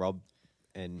featuring Rob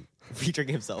and featuring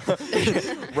himself.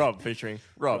 Rob featuring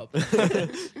Rob.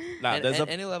 And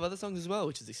he'll have other songs as well,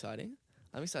 which is exciting.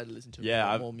 I'm excited to listen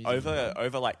to more music.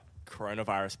 over like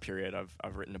coronavirus period,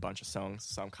 I've written a bunch of songs,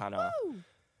 so I'm kind of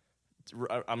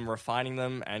I'm refining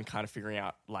them and kind of figuring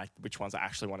out like which ones I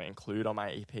actually want to include on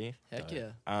my EP. Heck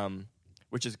yeah.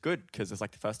 Which is good because it's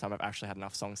like the first time I've actually had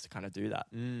enough songs to kind of do that.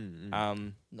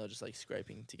 Not just like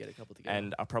scraping to get a couple together.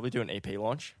 And I'll probably do an EP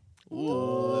launch.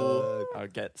 Ooh. I'll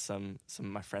get some of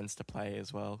my friends to play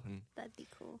as well. That'd be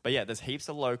cool. But yeah, there's heaps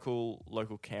of local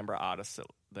Canberra artists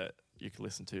that you can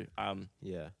listen to.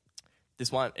 Yeah.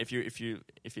 This one, if you're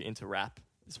into rap,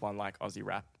 this one like Aussie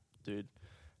rap dude,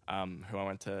 who I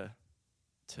went to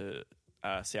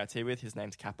CIT with, his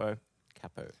name's Capo.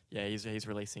 Yeah, he's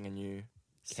releasing a new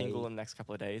single in the next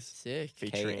couple of days. Sick.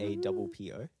 Featuring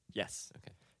Kappo? Yes.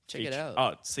 Okay. Check it out.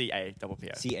 Oh,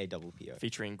 CAPPO. CAPPO.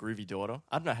 Featuring Groovy Daughter.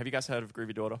 I don't know. Have you guys heard of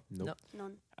Groovy Daughter? Nope.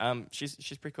 None. She's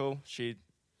pretty cool. She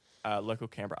local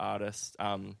Canberra artist.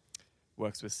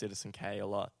 Works with Citizen K a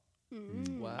lot.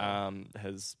 Wow.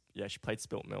 She played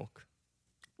Spilt Milk.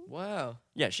 Wow.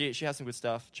 Yeah, she has some good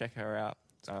stuff. Check her out.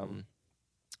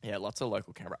 Yeah, lots of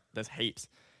local Canberra. There's heaps.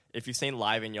 if you've seen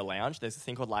Live in Your Lounge, there's a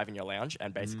thing called Live in Your Lounge,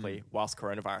 and basically, whilst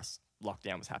coronavirus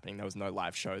lockdown was happening, there was no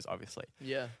live shows, obviously.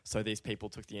 Yeah. So these people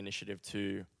took the initiative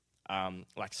to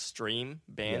like stream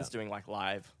bands doing like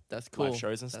live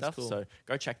shows and stuff. Cool. So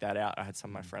go check that out. I had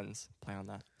some of my friends play on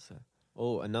that.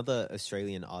 So another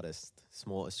Australian artist,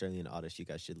 small Australian artist you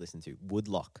guys should listen to,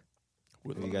 Woodlock.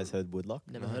 Have you guys heard Woodlock?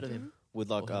 Never heard of him.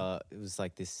 Woodlock, it was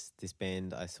like this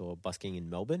band I saw busking in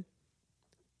Melbourne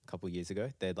a couple of years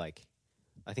ago. They're like,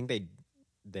 I think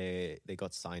they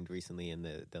got signed recently, and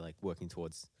they're like working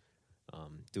towards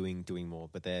doing more.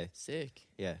 But they're sick.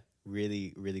 Yeah,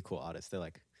 really really cool artists. They're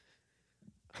like,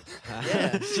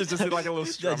 yeah, just did like a little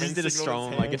strum. Just did a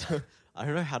strum. Like I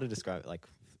don't know how to describe it. Like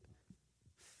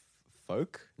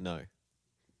folk? No.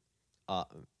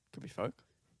 Could be folk.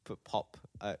 Pop.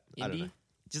 I don't know.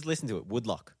 Just listen to it.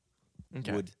 Woodlock.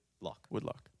 Okay.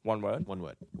 Woodlock. One word.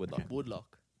 Woodlock. Okay.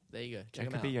 Woodlock. There you go. Check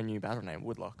it could be your new battle name,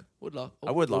 Woodlock. Woodlock.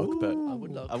 I would lock, but I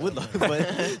would lock,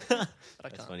 but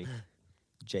that's funny.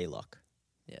 J-Lock.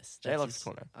 Yes, J-Lock's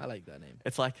cool name. I like that name.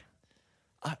 It's like,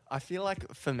 I feel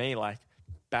like for me, like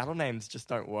battle names just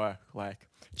don't work. Like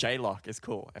J-Lock is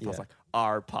cool. If I was like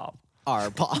R-Pop.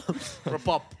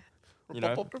 R-Pop. You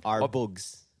know?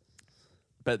 R-Bugs.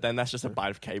 But then that's just a bite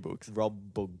of K-Bugs.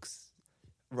 Rob Bugs.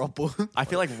 I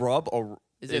feel like Rob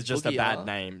is just a bad R?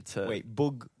 name to... Wait,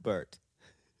 Boogbert.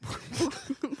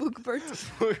 Boogbert.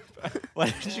 Why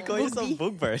did you call yourself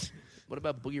Boogbert? What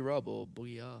about Boogie Rob or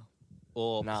Boogie R?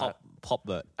 Or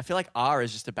Popbert? I feel like R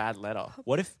is just a bad letter.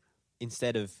 What if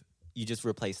instead of you just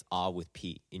replace R with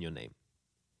P in your name?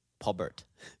 Popbert.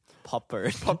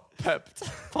 Popbert.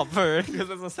 Popbert. Because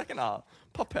there's a second R.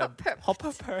 Popbert.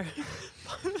 Popbert.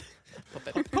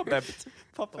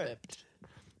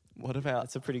 What about...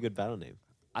 That's a pretty good battle name.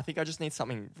 I think I just need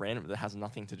something random that has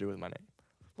nothing to do with my name.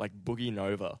 Like Boogie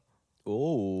Nova.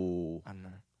 Oh. I don't know.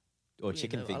 Or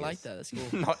chicken fingers. I like that. That's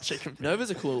cool. Not chicken fingers. Nova's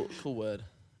a cool word.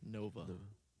 Nova.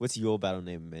 What's your battle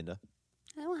name, Amanda?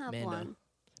 I don't have one.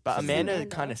 But Amanda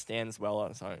kind of stands well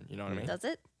on its own. You know what I mean? Does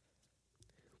it?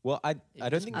 Well, I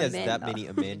don't think there's that many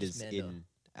Just Amandas Amanda. in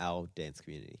our dance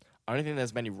community. I don't think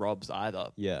there's many Robs either.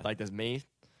 Yeah. Like there's me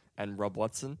and Rob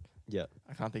Watson. Yeah.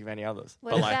 I can't think of any others.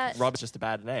 What but like about- Rob's just a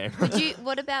bad name.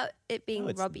 What about it being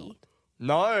it's Robbie?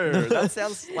 No, that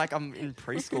sounds like I'm in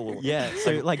preschool. Yeah.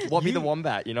 So like, Wobby the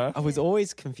Wombat, you know? I was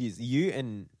always confused. You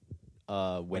and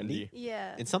Wendy.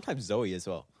 Yeah. And sometimes Zoe as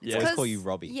well. Yeah. I always call you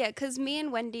Robbie. Yeah, because me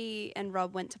and Wendy and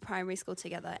Rob went to primary school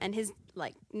together, and his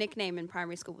like nickname in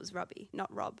primary school was Robbie,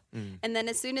 not Rob. And then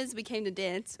as soon as we came to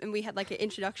dance and we had like an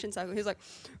introduction cycle, he was like,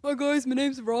 "Hi guys, my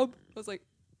name's Rob." I was like,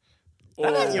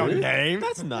 That's your name?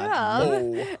 That's not.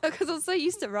 Rob, because I'm so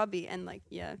used to Robbie, and like,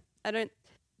 yeah,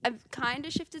 I've kind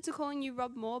of shifted to calling you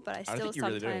Rob more, but I still think you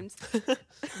really do. sometimes,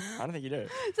 I don't think you do.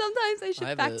 sometimes I I shift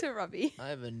have back a- to Robbie. I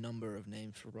have a number of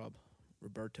names for Rob.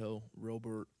 Roberto,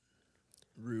 Robert,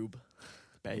 Rube.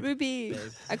 Babe. Ruby, Babe.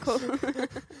 I call.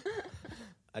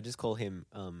 I just call him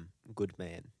good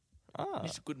man. Ah.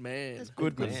 He's a good man. That's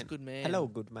Good He's man. a good man. Hello,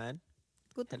 good man.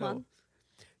 Good Hello. one.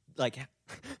 Like,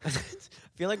 I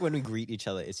feel like when we greet each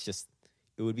other, it's just,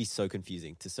 it would be so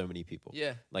confusing to so many people.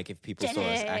 Yeah. Like if people saw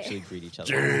us Jenny. actually greet each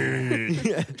other.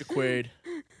 Jaquaid.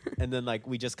 And then like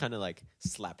we just kind of like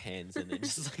slap hands and then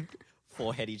just like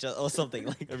forehead each other or something.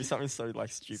 Like It'd be something so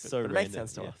like stupid. So but it makes random,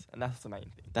 sense to yeah. us. And that's the main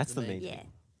thing. that's the The main main- Yeah.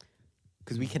 thing.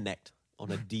 Because we connect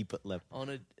on a deep level. On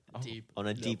a deep. On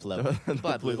a deep level.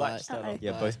 But Blue light light. just turned Uh-oh. on.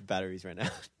 Yeah, Bye. both batteries right now.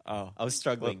 Oh. I was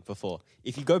struggling before.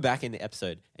 If you go back in the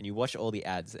episode and you watch all the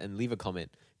ads and leave a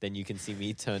comment, then you can see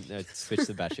me switch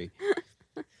the battery.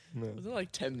 Was it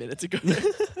like 10 minutes ago?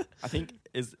 I think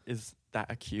is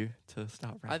that a cue to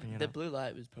start wrapping it the up? blue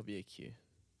light was probably a cue.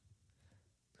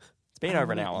 It's been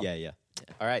over an hour. Yeah.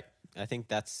 All right. I think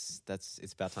it's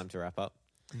about time to wrap up.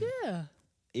 Yeah.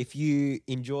 If you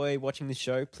enjoy watching the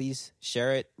show, please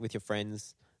share it with your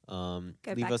friends. Go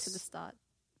leave back us to the start.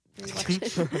 Rewatch it.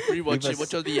 Rewatch Leave it. us-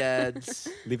 Watch all the ads.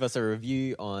 leave us a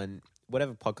review on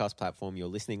whatever podcast platform you're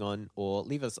listening on, or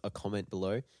leave us a comment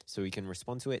below so we can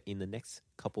respond to it in the next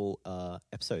couple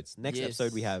episodes. Next Yes.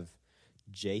 episode we have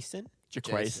Jason.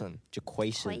 Jaquason.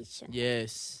 Jaquation.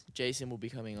 Yes. Jason will be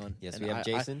coming on. Yes, And we have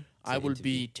Jason. I to will interview.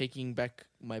 be taking back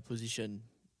my position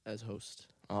as host.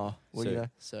 Oh, what So- do you know?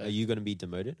 So Are you going to be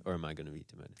demoted or am I going to be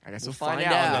demoted? I guess We'll we'll find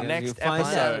find out out. in the next We'll find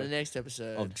find out in the episode. next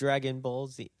episode. Of Dragon Ball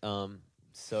Z.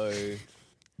 So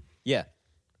yeah,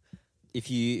 if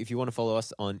you want to follow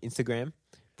us on Instagram,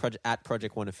 at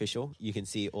Project One Official, you can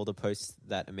see all the posts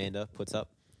that Amanda puts up.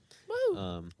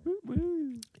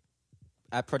 Woo.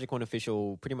 At Project One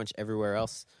Official, pretty much everywhere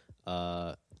else,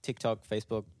 TikTok,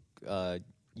 Facebook,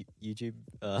 YouTube.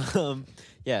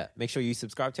 Yeah, make sure you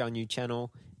subscribe to our new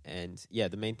channel And yeah,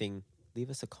 the main thing, leave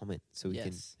us a comment so we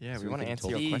can. Yeah, so we want to answer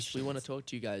talk. your questions. We want to talk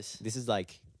to you guys. This is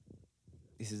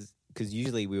because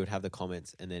usually we would have the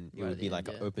comments and then it Right would at be the like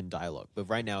end, an open dialogue. But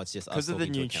right now it's just us Because of the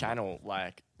talking to a new camera. channel,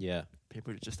 like Yeah.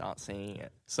 people just aren't seeing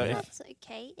it. So Yeah. if That's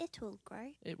okay. It will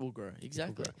grow. It will grow.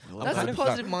 Exactly. grow. That's kind the of-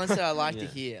 positive mindset I like to Yeah.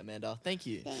 hear, Amanda. Thank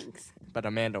you. Thanks. but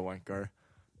Amanda won't go.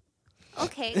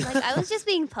 Okay, like I was just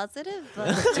being positive,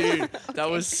 but Dude, that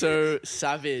was so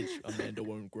savage. Amanda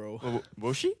won't grow.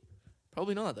 Will she?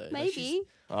 Probably not, though. maybe.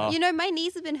 Oh, You know, my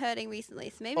knees have been hurting recently,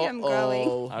 so maybe I'm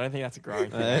growing. I don't think that's a growing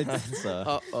thing. It's,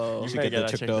 Uh-oh. You should Better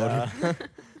get that that checked checked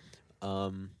out.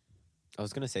 I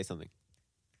was gonna say something.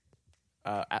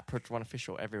 At Project One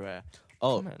Official everywhere.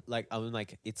 Oh, Comment. like I'm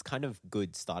like it's kind of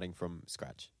good starting from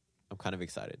scratch. I'm kind of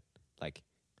excited. Like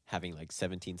having like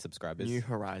 17 subscribers. New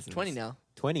Horizons. 20 now.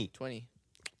 20. 20.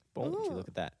 Boom. Would you Ooh. look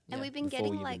at that? And Yeah. we've been Before we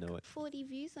getting even like know it. 40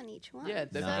 views on each one. Yeah,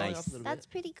 they're Nice. going up a little That's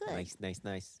bit. pretty good. Nice.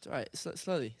 It's all right.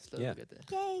 Slowly Yeah. we'll get there.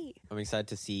 Yay. I'm excited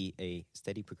to see a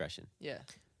steady progression. Yeah.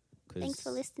 'Cause Thanks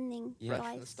for listening, Yeah. Right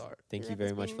from the guys. start. Thank you Whoever's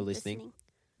very much been for listening.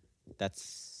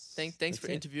 That's Thanks that's for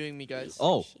it. interviewing me, guys.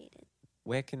 Oh. Appreciate it.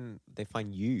 Where can they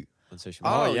find you on social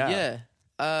Oh, media?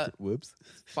 yeah. Whoops.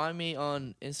 Find me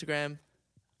on Instagram,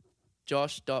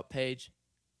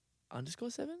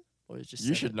 josh.page_7? Or is it just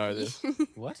You 7? should know this.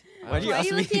 What? I Why do you Why are ask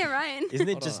you me? looking at Ryan? Isn't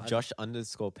it Hold just on,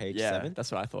 Josh_page yeah, 7?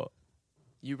 that's what I thought.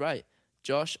 You right.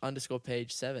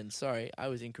 Josh_page7. Sorry, I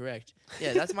was incorrect.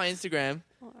 Yeah, that's my Instagram.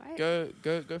 All right.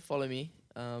 Go follow me.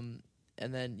 And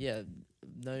then yeah,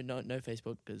 no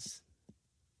Facebook because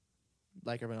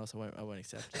like everyone else, I won't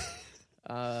accept.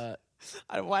 Why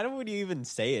don't we even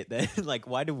say it then? Like,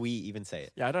 why do we even say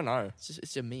it? Yeah, I don't know.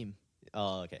 It's a meme.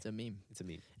 Oh, okay. It's a meme. It's a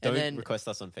meme. And Don't then- request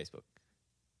us on Facebook.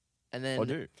 And then Or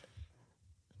do.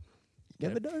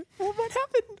 Never know. What might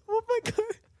happen? What might go?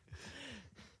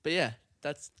 But yeah,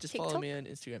 that's just follow TikTok? me on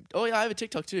Instagram. Oh yeah, I have a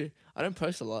TikTok too. I don't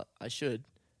post a lot. I should,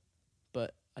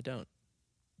 but I don't.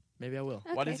 Maybe I will.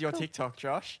 What Okay, is your cool. TikTok,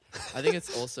 Josh? I think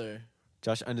it's also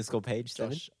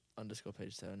Josh_page7.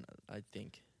 Josh_page7. I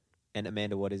think. And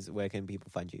Amanda, where can people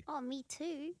find you? Oh, me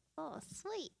too. Oh,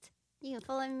 sweet. You can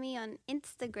follow me on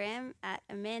Instagram at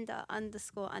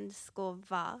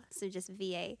Amanda__VA. So just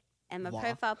VA. And my Va.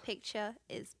 profile picture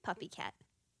is Puppy Cat.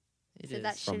 It So is.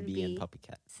 that From should B and be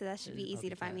Puppycat. so that should It be is easy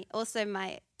to Puppy find Cat. me. Also,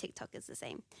 my TikTok is the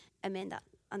same. Amanda___.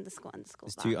 There's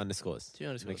VA. 2 underscores. 2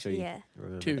 underscores. Make sure you Yeah.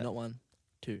 remember 2, that. not 1.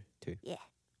 2. Yeah.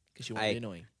 Because you want to Aye. be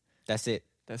annoying. That's it.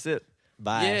 That's it.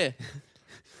 Bye. Yeah.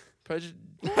 Project.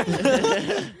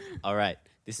 All right.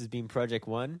 This has been Project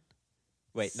 1.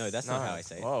 Wait, no, that's not how I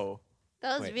say it. Whoa.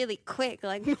 That was Wait. really quick.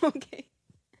 Like, okay.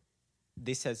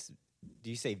 This has. Do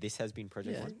you say this has been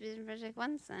Project Yeah. 1? It's been Project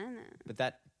 1, son. But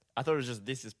that. I thought it was just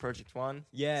this is Project One.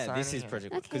 Yeah, this is Signing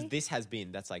Project 1. Because Okay. this has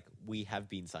been. That's like we have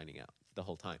been signing out the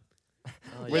whole time. Oh,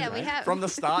 Yeah, right. we have. From the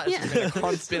start, it's Yeah. been a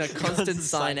It's been a constant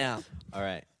sign out. All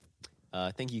right.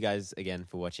 Thank you guys again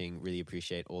for watching. Really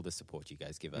appreciate all the support you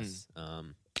guys give us.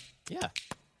 Yeah.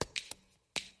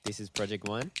 This is Project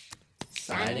 1.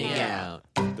 Signing out.